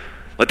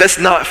 That's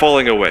not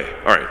falling away.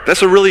 All right,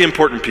 that's a really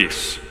important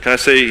piece. Can I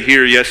say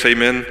here, yes,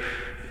 amen?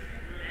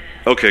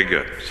 Okay,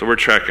 good. So we're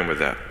tracking with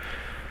that.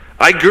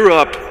 I grew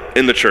up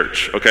in the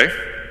church, okay?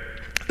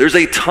 There's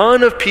a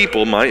ton of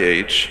people my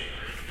age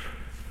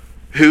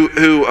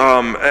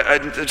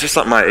just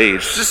not my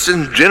age, just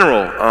in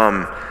general,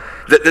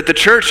 that the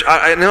church,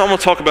 I know I'm going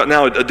to talk about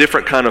now a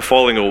different kind of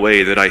falling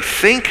away that I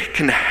think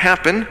can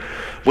happen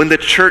when the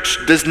church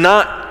does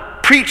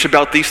not preach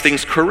about these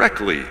things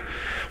correctly.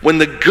 When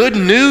the good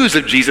news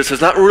of Jesus is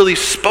not really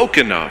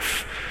spoken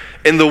of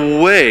in the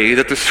way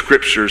that the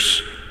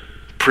scriptures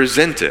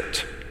present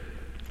it.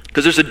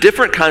 Because there's a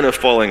different kind of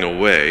falling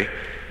away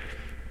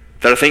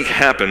that I think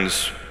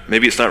happens.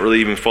 Maybe it's not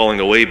really even falling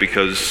away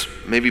because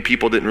maybe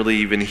people didn't really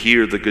even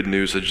hear the good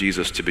news of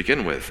Jesus to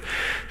begin with.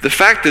 The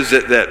fact is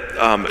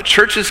that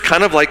churches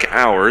kind of like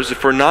ours,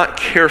 if we're not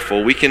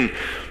careful, we can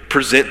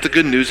present the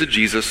good news of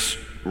Jesus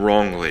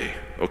wrongly.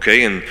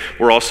 Okay, and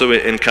we're also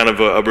in kind of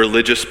a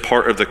religious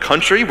part of the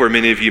country where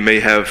many of you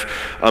may have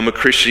a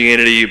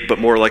Christianity, but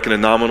more like in a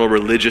nominal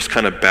religious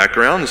kind of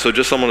background. And so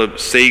just I'm going to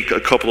say a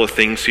couple of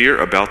things here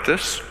about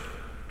this.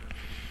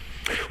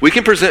 We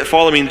can present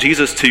following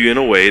Jesus to you in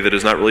a way that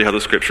is not really how the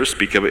scriptures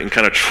speak of it and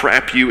kind of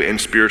trap you in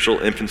spiritual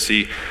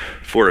infancy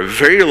for a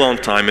very long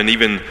time, and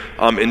even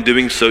in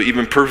doing so,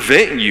 even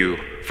prevent you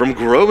from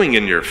growing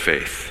in your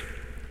faith.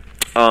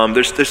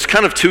 There's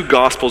kind of two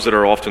gospels that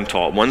are often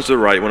taught. One's the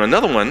right one.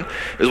 Another one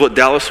is what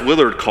Dallas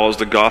Willard calls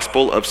the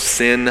gospel of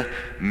sin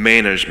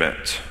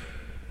management.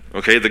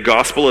 Okay, the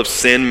gospel of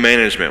sin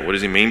management. What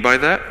does he mean by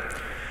that?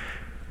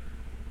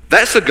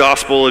 That's the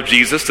gospel of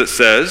Jesus that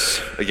says,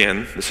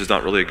 again, this is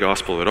not really a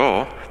gospel at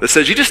all, that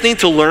says you just need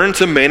to learn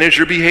to manage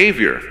your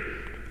behavior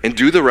and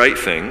do the right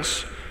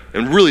things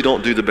and really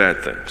don't do the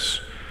bad things.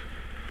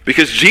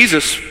 Because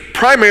Jesus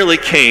primarily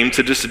came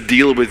to just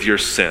deal with your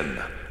sin.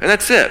 And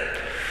that's it.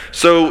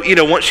 So,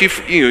 once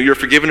you're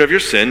forgiven of your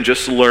sin,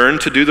 just learn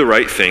to do the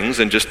right things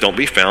and just don't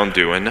be found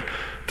doing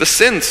the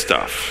sin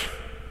stuff.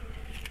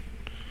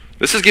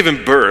 This has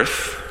given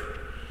birth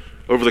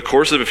over the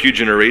course of a few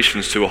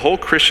generations to a whole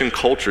Christian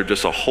culture,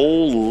 just a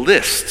whole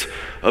list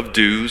of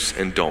do's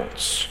and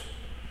don'ts.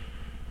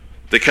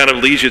 That kind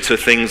of leads you to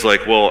things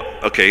like, well,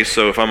 okay,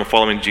 so if I'm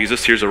following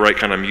Jesus, here's the right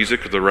kind of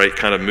music, or the right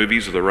kind of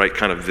movies, or the right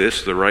kind of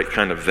this, or the right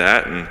kind of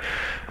that,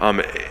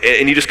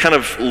 and you just kind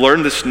of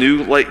learn this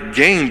new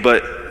game,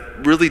 but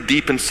really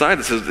deep inside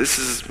it says, this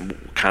is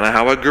kind of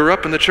how I grew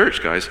up in the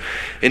church, guys.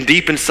 And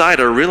deep inside,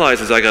 I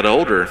realized as I got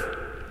older,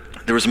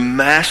 there was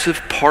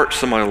massive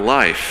parts of my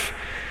life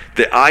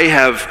that I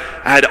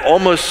had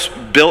almost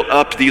built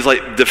up these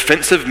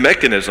defensive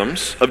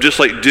mechanisms of just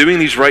doing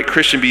these right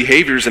Christian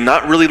behaviors and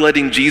not really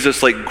letting Jesus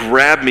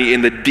grab me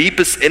in the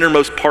deepest,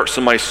 innermost parts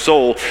of my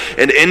soul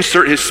and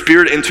insert his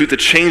spirit into it to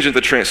change and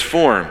to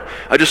transform.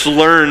 I just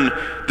learned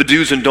the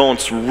do's and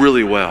don'ts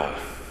really well.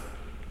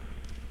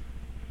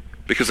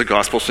 Because the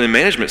gospel of sin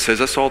management says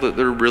that's all that's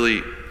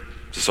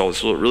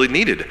really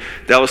needed.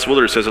 Dallas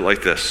Willard says it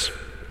like this.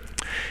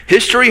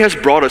 History has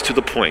brought us to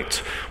the point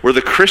where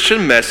the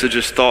Christian message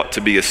is thought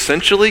to be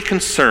essentially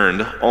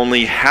concerned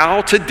only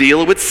how to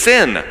deal with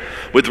sin,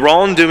 with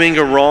wrongdoing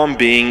or wrong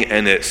being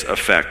and its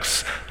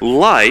effects.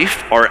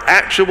 Life, our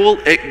actual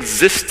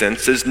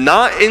existence, is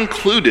not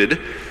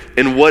included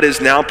in what is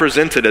now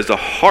presented as the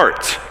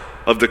heart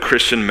of the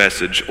Christian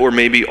message, or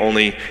maybe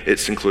only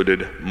it's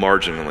included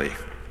marginally.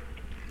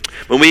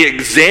 When we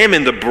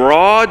examine the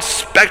broad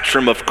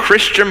spectrum of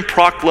Christian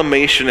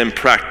proclamation and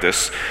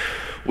practice,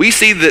 we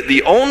see that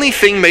the only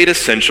thing made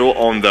essential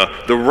on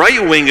the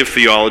right wing of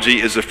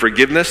theology is the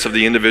forgiveness of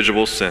the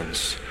individual's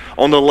sins.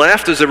 On the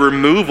left is a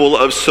removal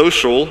of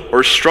social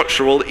or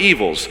structural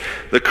evils.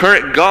 The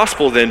current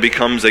gospel then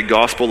becomes a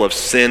gospel of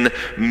sin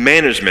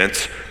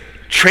management.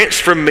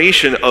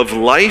 Transformation of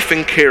life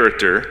and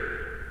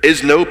character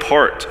is no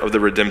part of the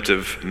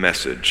redemptive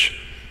message.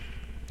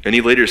 And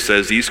he later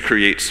says these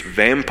creates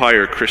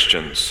vampire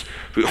Christians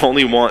who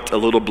only want a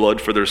little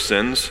blood for their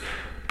sins,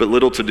 but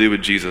little to do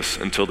with Jesus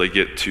until they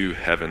get to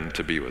heaven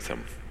to be with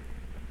him.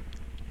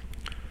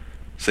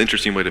 It's an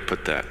interesting way to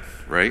put that,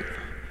 right?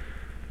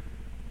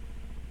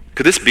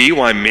 Could this be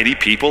why many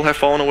people have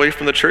fallen away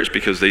from the church?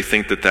 Because they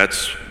think that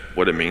that's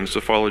what it means to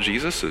follow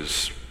Jesus,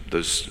 is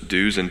those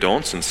do's and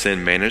don'ts and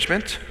sin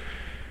management?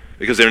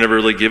 Because they're never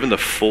really given the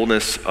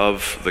fullness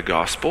of the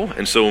gospel.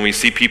 And so when we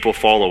see people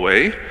fall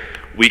away,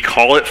 we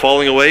call it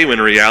falling away when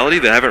in reality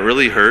they haven't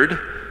really heard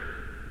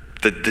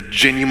the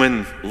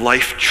genuine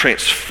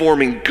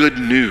life-transforming good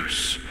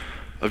news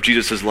of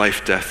Jesus'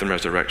 life, death, and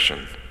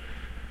resurrection.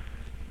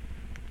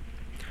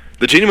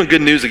 The genuine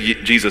good news of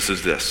Jesus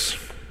is this.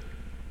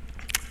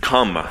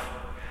 Come,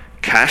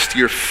 cast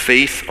your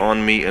faith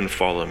on me and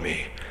follow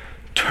me.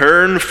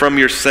 Turn from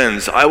your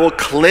sins. I will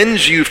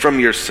cleanse you from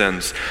your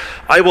sins.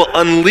 I will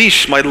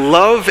unleash my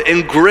love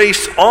and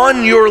grace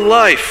on your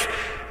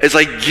life as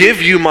I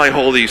give you my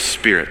Holy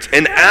Spirit.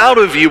 And out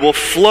of you will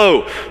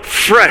flow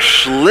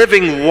fresh,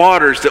 living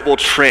waters that will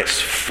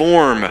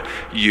transform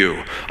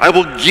you. I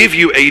will give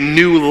you a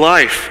new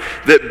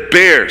life that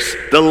bears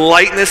the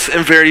likeness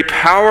and very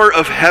power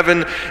of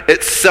heaven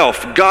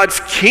itself. God's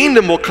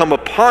kingdom will come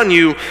upon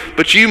you,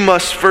 but you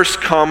must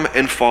first come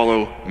and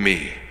follow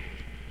me.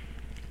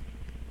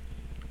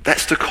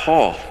 That's the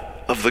call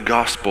of the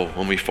gospel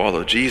when we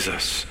follow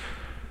Jesus.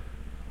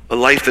 a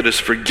life that is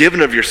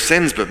forgiven of your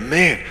sins, but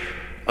man,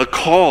 a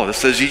call that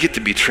says you get to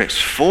be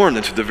transformed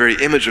into the very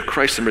image of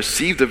Christ and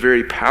receive the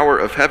very power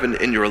of heaven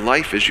in your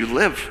life as you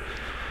live.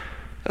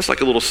 That's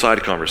like a little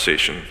side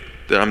conversation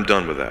that I'm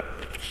done with that.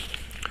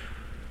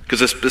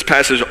 Because this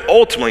passage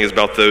ultimately is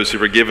about those who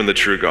were given the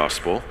true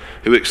gospel,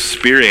 who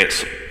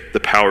experience the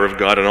power of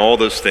God and all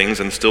those things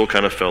and still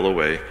kind of fell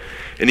away.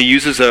 And he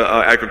uses an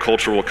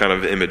agricultural kind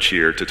of image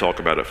here to talk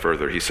about it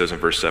further. He says in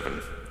verse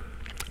 7,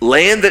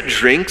 land that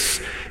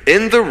drinks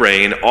in the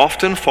rain,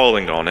 often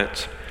falling on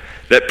it,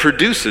 that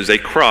produces a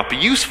crop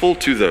useful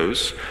to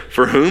those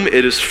for whom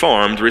it is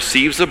farmed,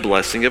 receives a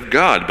blessing of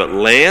God. But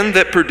land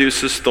that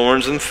produces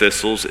thorns and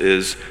thistles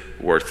is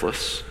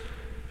worthless,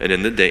 and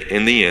in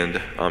the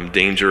end,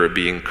 danger of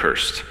being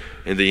cursed.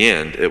 In the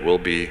end, it will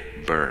be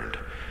burned.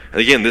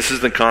 And again, this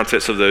is the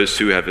context of those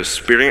who have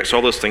experienced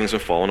all those things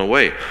and fallen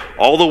away.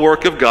 All the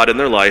work of God in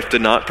their life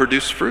did not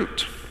produce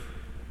fruit.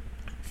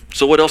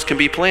 So what else can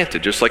be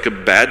planted? Just like a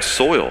bad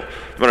soil.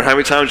 No matter how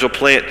many times you'll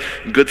plant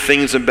good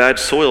things in bad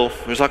soil,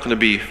 there's not going to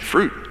be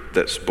fruit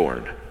that's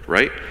born,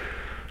 right?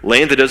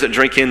 Land that doesn't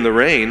drink in the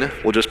rain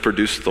will just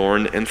produce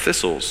thorn and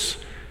thistles,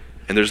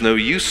 and there's no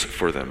use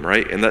for them,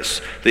 right? And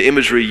that's the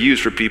imagery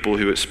used for people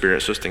who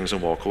experience those things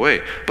and walk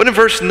away. But in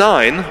verse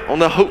 9, on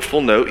the hopeful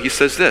note, he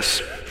says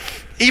this,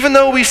 even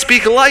though we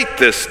speak like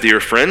this, dear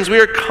friends, we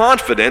are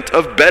confident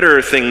of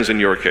better things in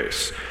your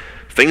case,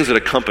 things that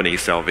accompany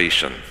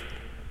salvation.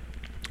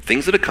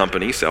 Things that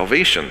accompany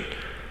salvation.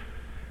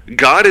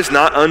 God is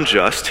not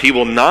unjust. He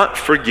will not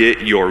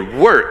forget your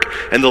work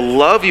and the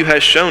love you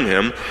have shown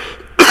him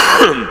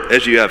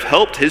as you have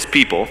helped his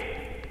people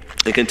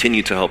and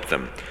continue to help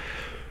them.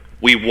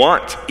 We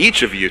want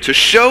each of you to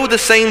show the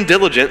same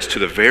diligence to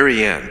the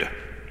very end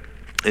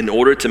in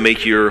order to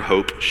make your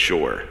hope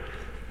sure.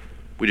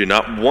 We do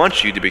not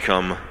want you to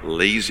become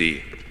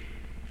lazy,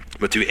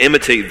 but to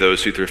imitate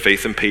those who through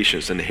faith and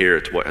patience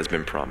inherit what has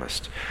been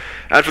promised.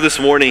 After this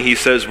warning, he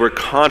says we're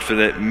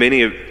confident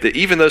that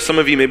even though some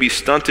of you may be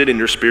stunted in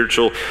your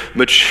spiritual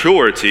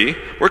maturity,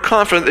 we're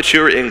confident that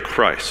you're in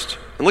Christ.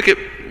 And look at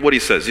what he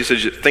says. He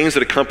says things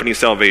that accompany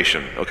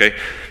salvation, okay?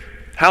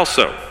 How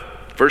so?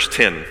 Verse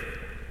 10,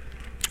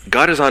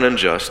 God is not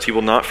unjust. He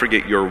will not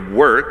forget your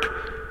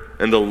work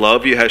and the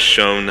love you have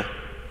shown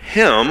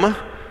him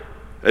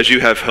as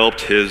you have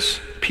helped his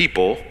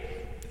people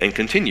and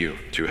continue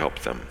to help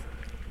them.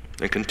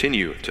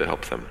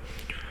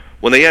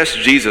 When they asked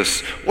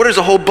Jesus, what is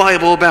the whole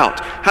Bible about?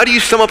 How do you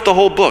sum up the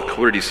whole book?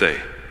 What did he say?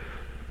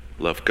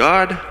 Love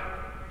God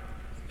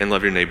and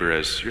love your neighbor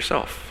as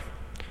yourself.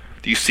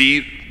 Do you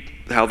see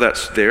how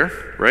that's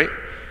there, right?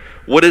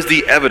 What is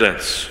the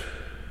evidence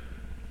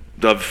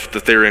of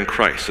that they're in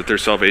Christ, that their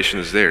salvation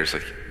is theirs?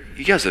 Like,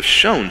 you guys have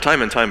shown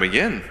time and time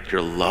again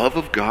your love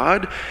of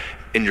God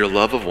and your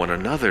love of one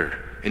another.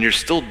 And you're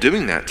still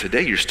doing that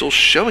today. You're still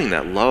showing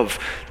that love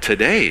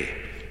today.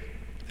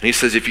 And he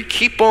says, if you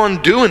keep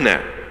on doing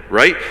that,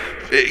 right?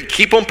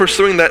 Keep on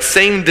pursuing that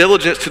same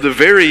diligence to the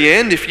very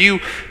end. If you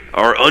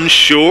are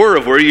unsure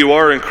of where you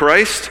are in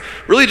Christ,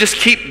 really just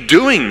keep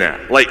doing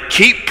that. Like,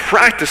 keep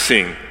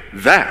practicing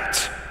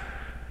that.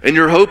 And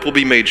your hope will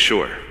be made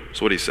sure.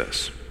 That's what he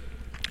says.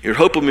 Your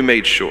hope will be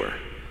made sure.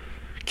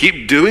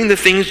 Keep doing the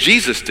things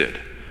Jesus did.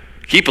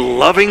 Keep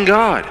loving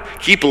God.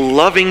 Keep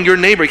loving your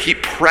neighbor.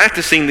 Keep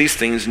practicing these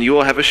things, and you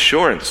will have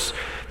assurance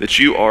that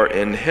you are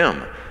in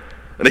him.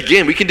 And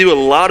again, we can do a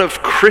lot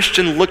of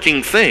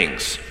Christian-looking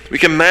things. We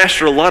can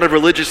master a lot of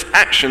religious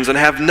actions and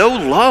have no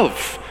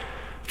love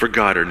for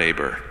God or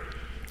neighbor.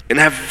 And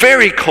have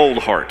very cold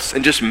hearts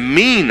and just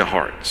mean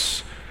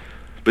hearts.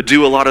 But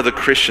do a lot of the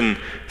Christian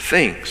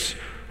things,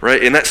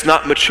 right? And that's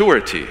not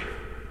maturity,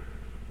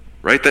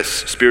 right? That's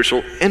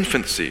spiritual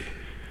infancy.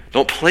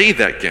 Don't play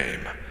that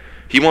game.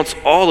 He wants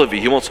all of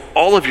you. He wants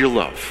all of your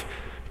love.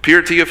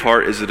 Purity of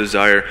heart is a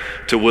desire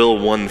to will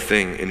one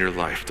thing in your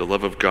life, the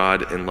love of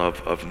God and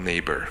love of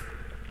neighbor.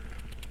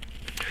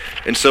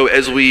 And so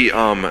as we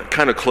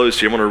kind of close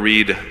here, I want to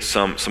read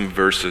some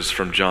verses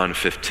from John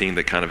 15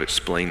 that kind of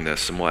explain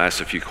this, and we'll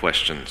ask a few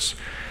questions.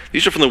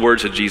 These are from the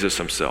words of Jesus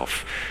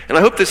himself. And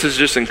I hope this is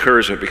just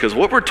encouragement, because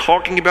what we're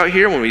talking about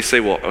here when we say,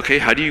 well, okay,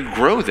 how do you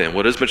grow then?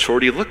 What does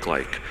maturity look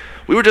like?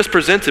 We were just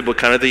presented with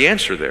kind of the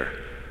answer there.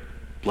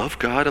 Love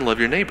God and love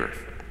your neighbor.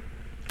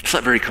 It's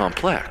not very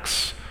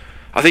complex.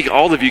 I think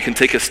all of you can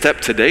take a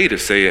step today to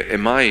say,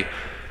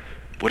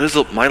 what does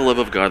my love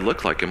of God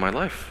look like in my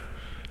life?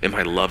 Am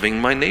I loving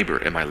my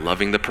neighbor? Am I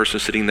loving the person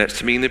sitting next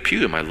to me in the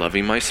pew? Am I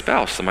loving my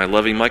spouse? Am I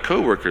loving my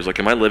coworkers? Like,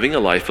 am I living a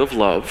life of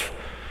love?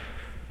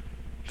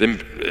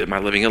 Then am I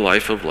living a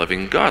life of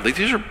loving God? Like,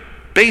 these are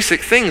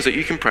basic things that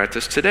you can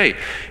practice today.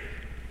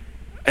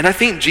 And I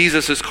think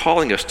Jesus is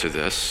calling us to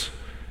this,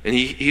 and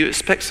he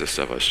expects this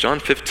of us. John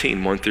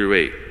 15, 1 through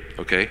 8,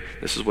 okay?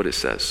 This is what it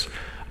says.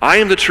 I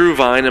am the true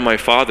vine, and my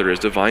Father is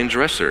the vine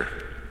dresser.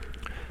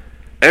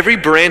 Every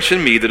branch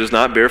in me that does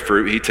not bear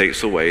fruit, he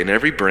takes away, and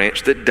every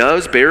branch that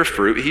does bear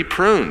fruit, he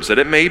prunes, that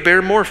it may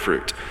bear more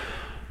fruit.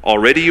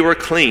 Already you are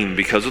clean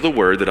because of the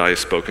word that I have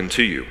spoken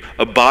to you.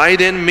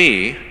 Abide in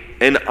me,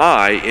 and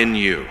I in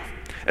you.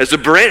 As the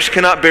branch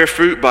cannot bear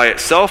fruit by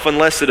itself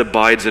unless it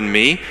abides in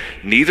me,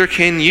 neither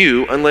can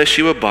you unless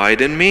you abide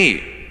in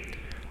me.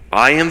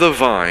 I am the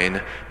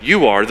vine,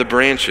 you are the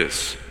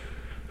branches.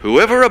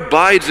 Whoever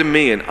abides in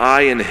me and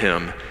I in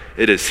him,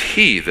 it is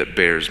he that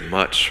bears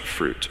much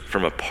fruit.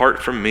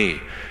 Apart from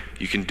me,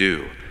 you can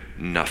do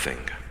nothing.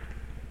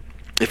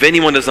 If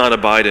anyone does not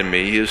abide in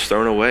me, he is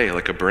thrown away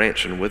like a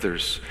branch and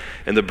withers,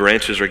 and the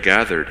branches are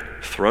gathered,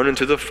 thrown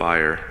into the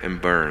fire,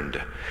 and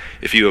burned.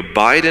 If you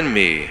abide in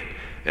me,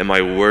 and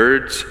my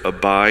words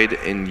abide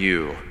in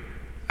you,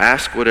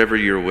 ask whatever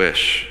you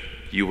wish,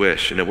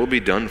 and it will be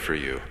done for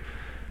you.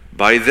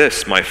 By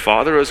this my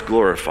Father is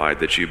glorified,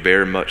 that you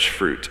bear much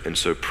fruit, and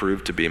so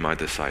prove to be my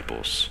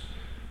disciples.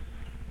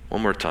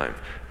 One more time.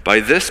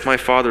 By this my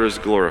Father is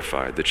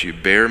glorified, that you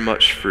bear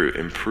much fruit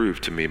and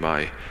prove to me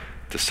my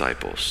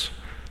disciples.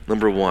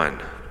 Number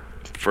one,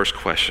 first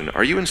question,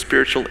 are you in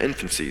spiritual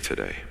infancy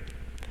today?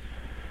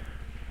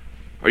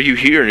 Are you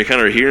here and you're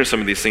kind of hearing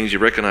some of these things you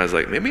recognize,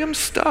 like maybe I'm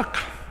stuck.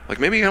 Like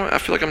maybe I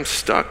feel like I'm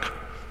stuck.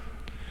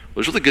 Well,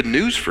 there's really good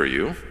news for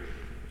you.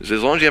 Is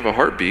as long as you have a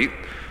heartbeat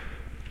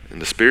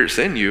and the Spirit's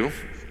in you,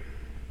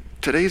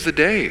 today's the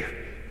day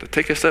to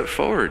take a step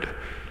forward.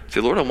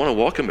 Say, Lord, I want to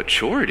walk in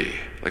maturity.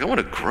 Like I want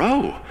to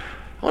grow.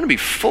 I want to be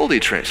fully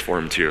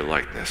transformed to your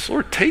likeness.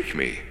 Lord, take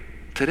me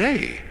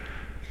today.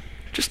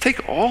 Just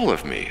take all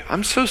of me.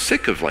 I'm so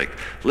sick of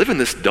living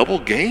this double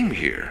game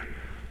here.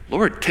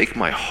 Lord, take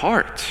my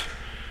heart.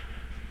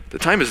 The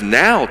time is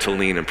now to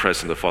lean and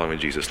press into following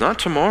Jesus, not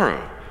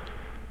tomorrow.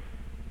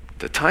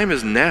 The time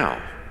is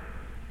now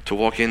to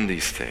walk in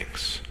these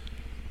things.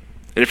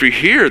 And if you're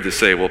here to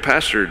say, well,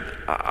 Pastor,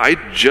 I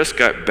just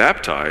got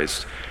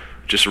baptized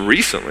just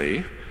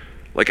recently,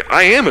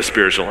 I am a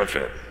spiritual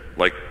infant.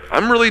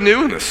 I'm really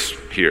new in this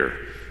here.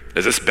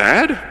 Is this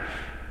bad?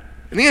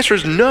 And the answer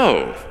is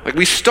no.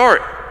 We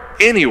start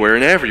anywhere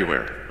and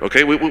everywhere,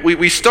 okay?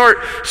 We start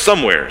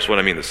somewhere is what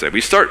I mean to say.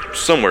 We start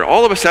somewhere.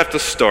 All of us have to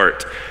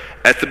start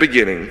at the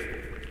beginning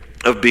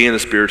of being a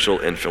spiritual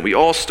infant. We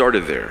all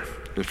started there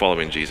in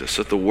following Jesus.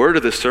 So the word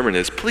of this sermon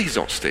is, please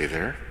don't stay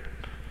there.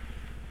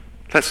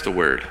 That's the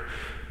word.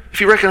 If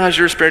you recognize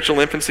your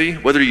spiritual infancy,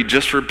 whether you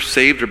just were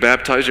saved or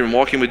baptized, you've been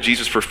walking with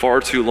Jesus for far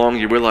too long,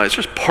 you realize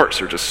there's parts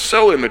that are just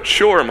so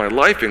immature in my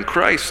life in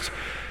Christ.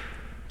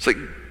 It's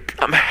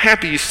I'm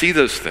happy you see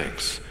those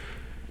things.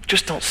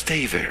 Just don't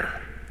stay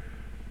there.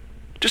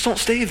 Just don't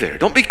stay there.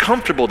 Don't be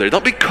comfortable there.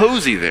 Don't be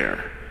cozy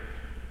there.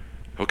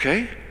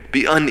 Okay?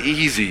 Be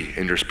uneasy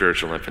in your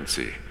spiritual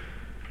infancy.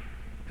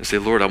 And say,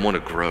 Lord, I want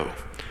to grow.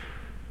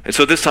 And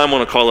so this time I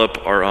want to call up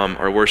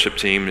our worship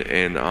team,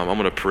 and I'm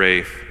going to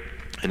pray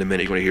in a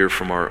minute. You're going to hear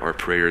from our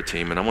prayer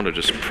team, and I want to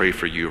just pray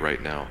for you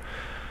right now.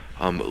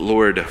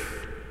 Lord,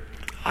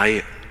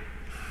 I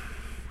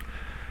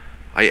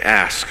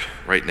ask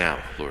right now,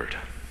 Lord,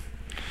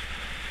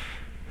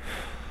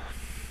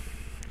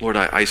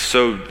 I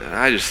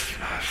just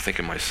think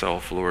of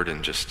myself, Lord,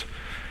 and just,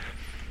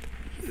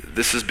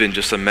 this has been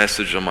just a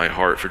message on my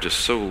heart for just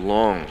so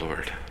long,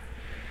 Lord,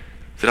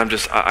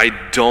 that I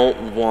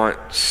don't want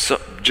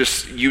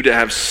just you to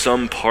have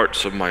some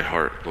parts of my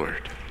heart,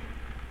 Lord.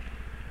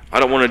 I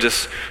don't want to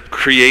just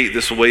create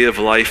this way of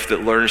life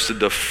that learns to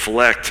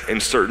deflect in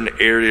certain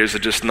areas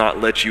and just not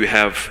let you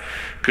have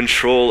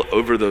control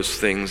over those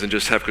things and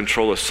just have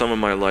control of some of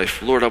my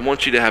life. Lord, I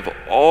want you to have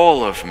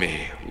all of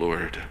me,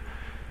 Lord.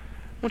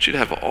 I want you to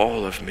have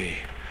all of me.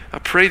 I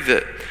pray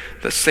that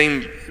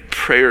same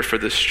prayer for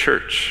this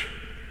church.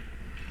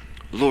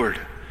 Lord,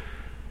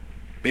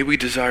 may we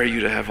desire you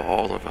to have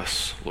all of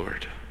us,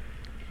 Lord.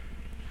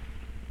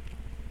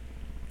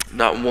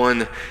 Not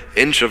 1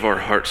 inch of our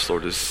hearts,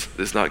 Lord,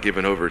 is not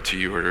given over to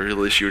you, or at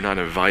least you're not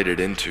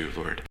invited into,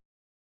 Lord.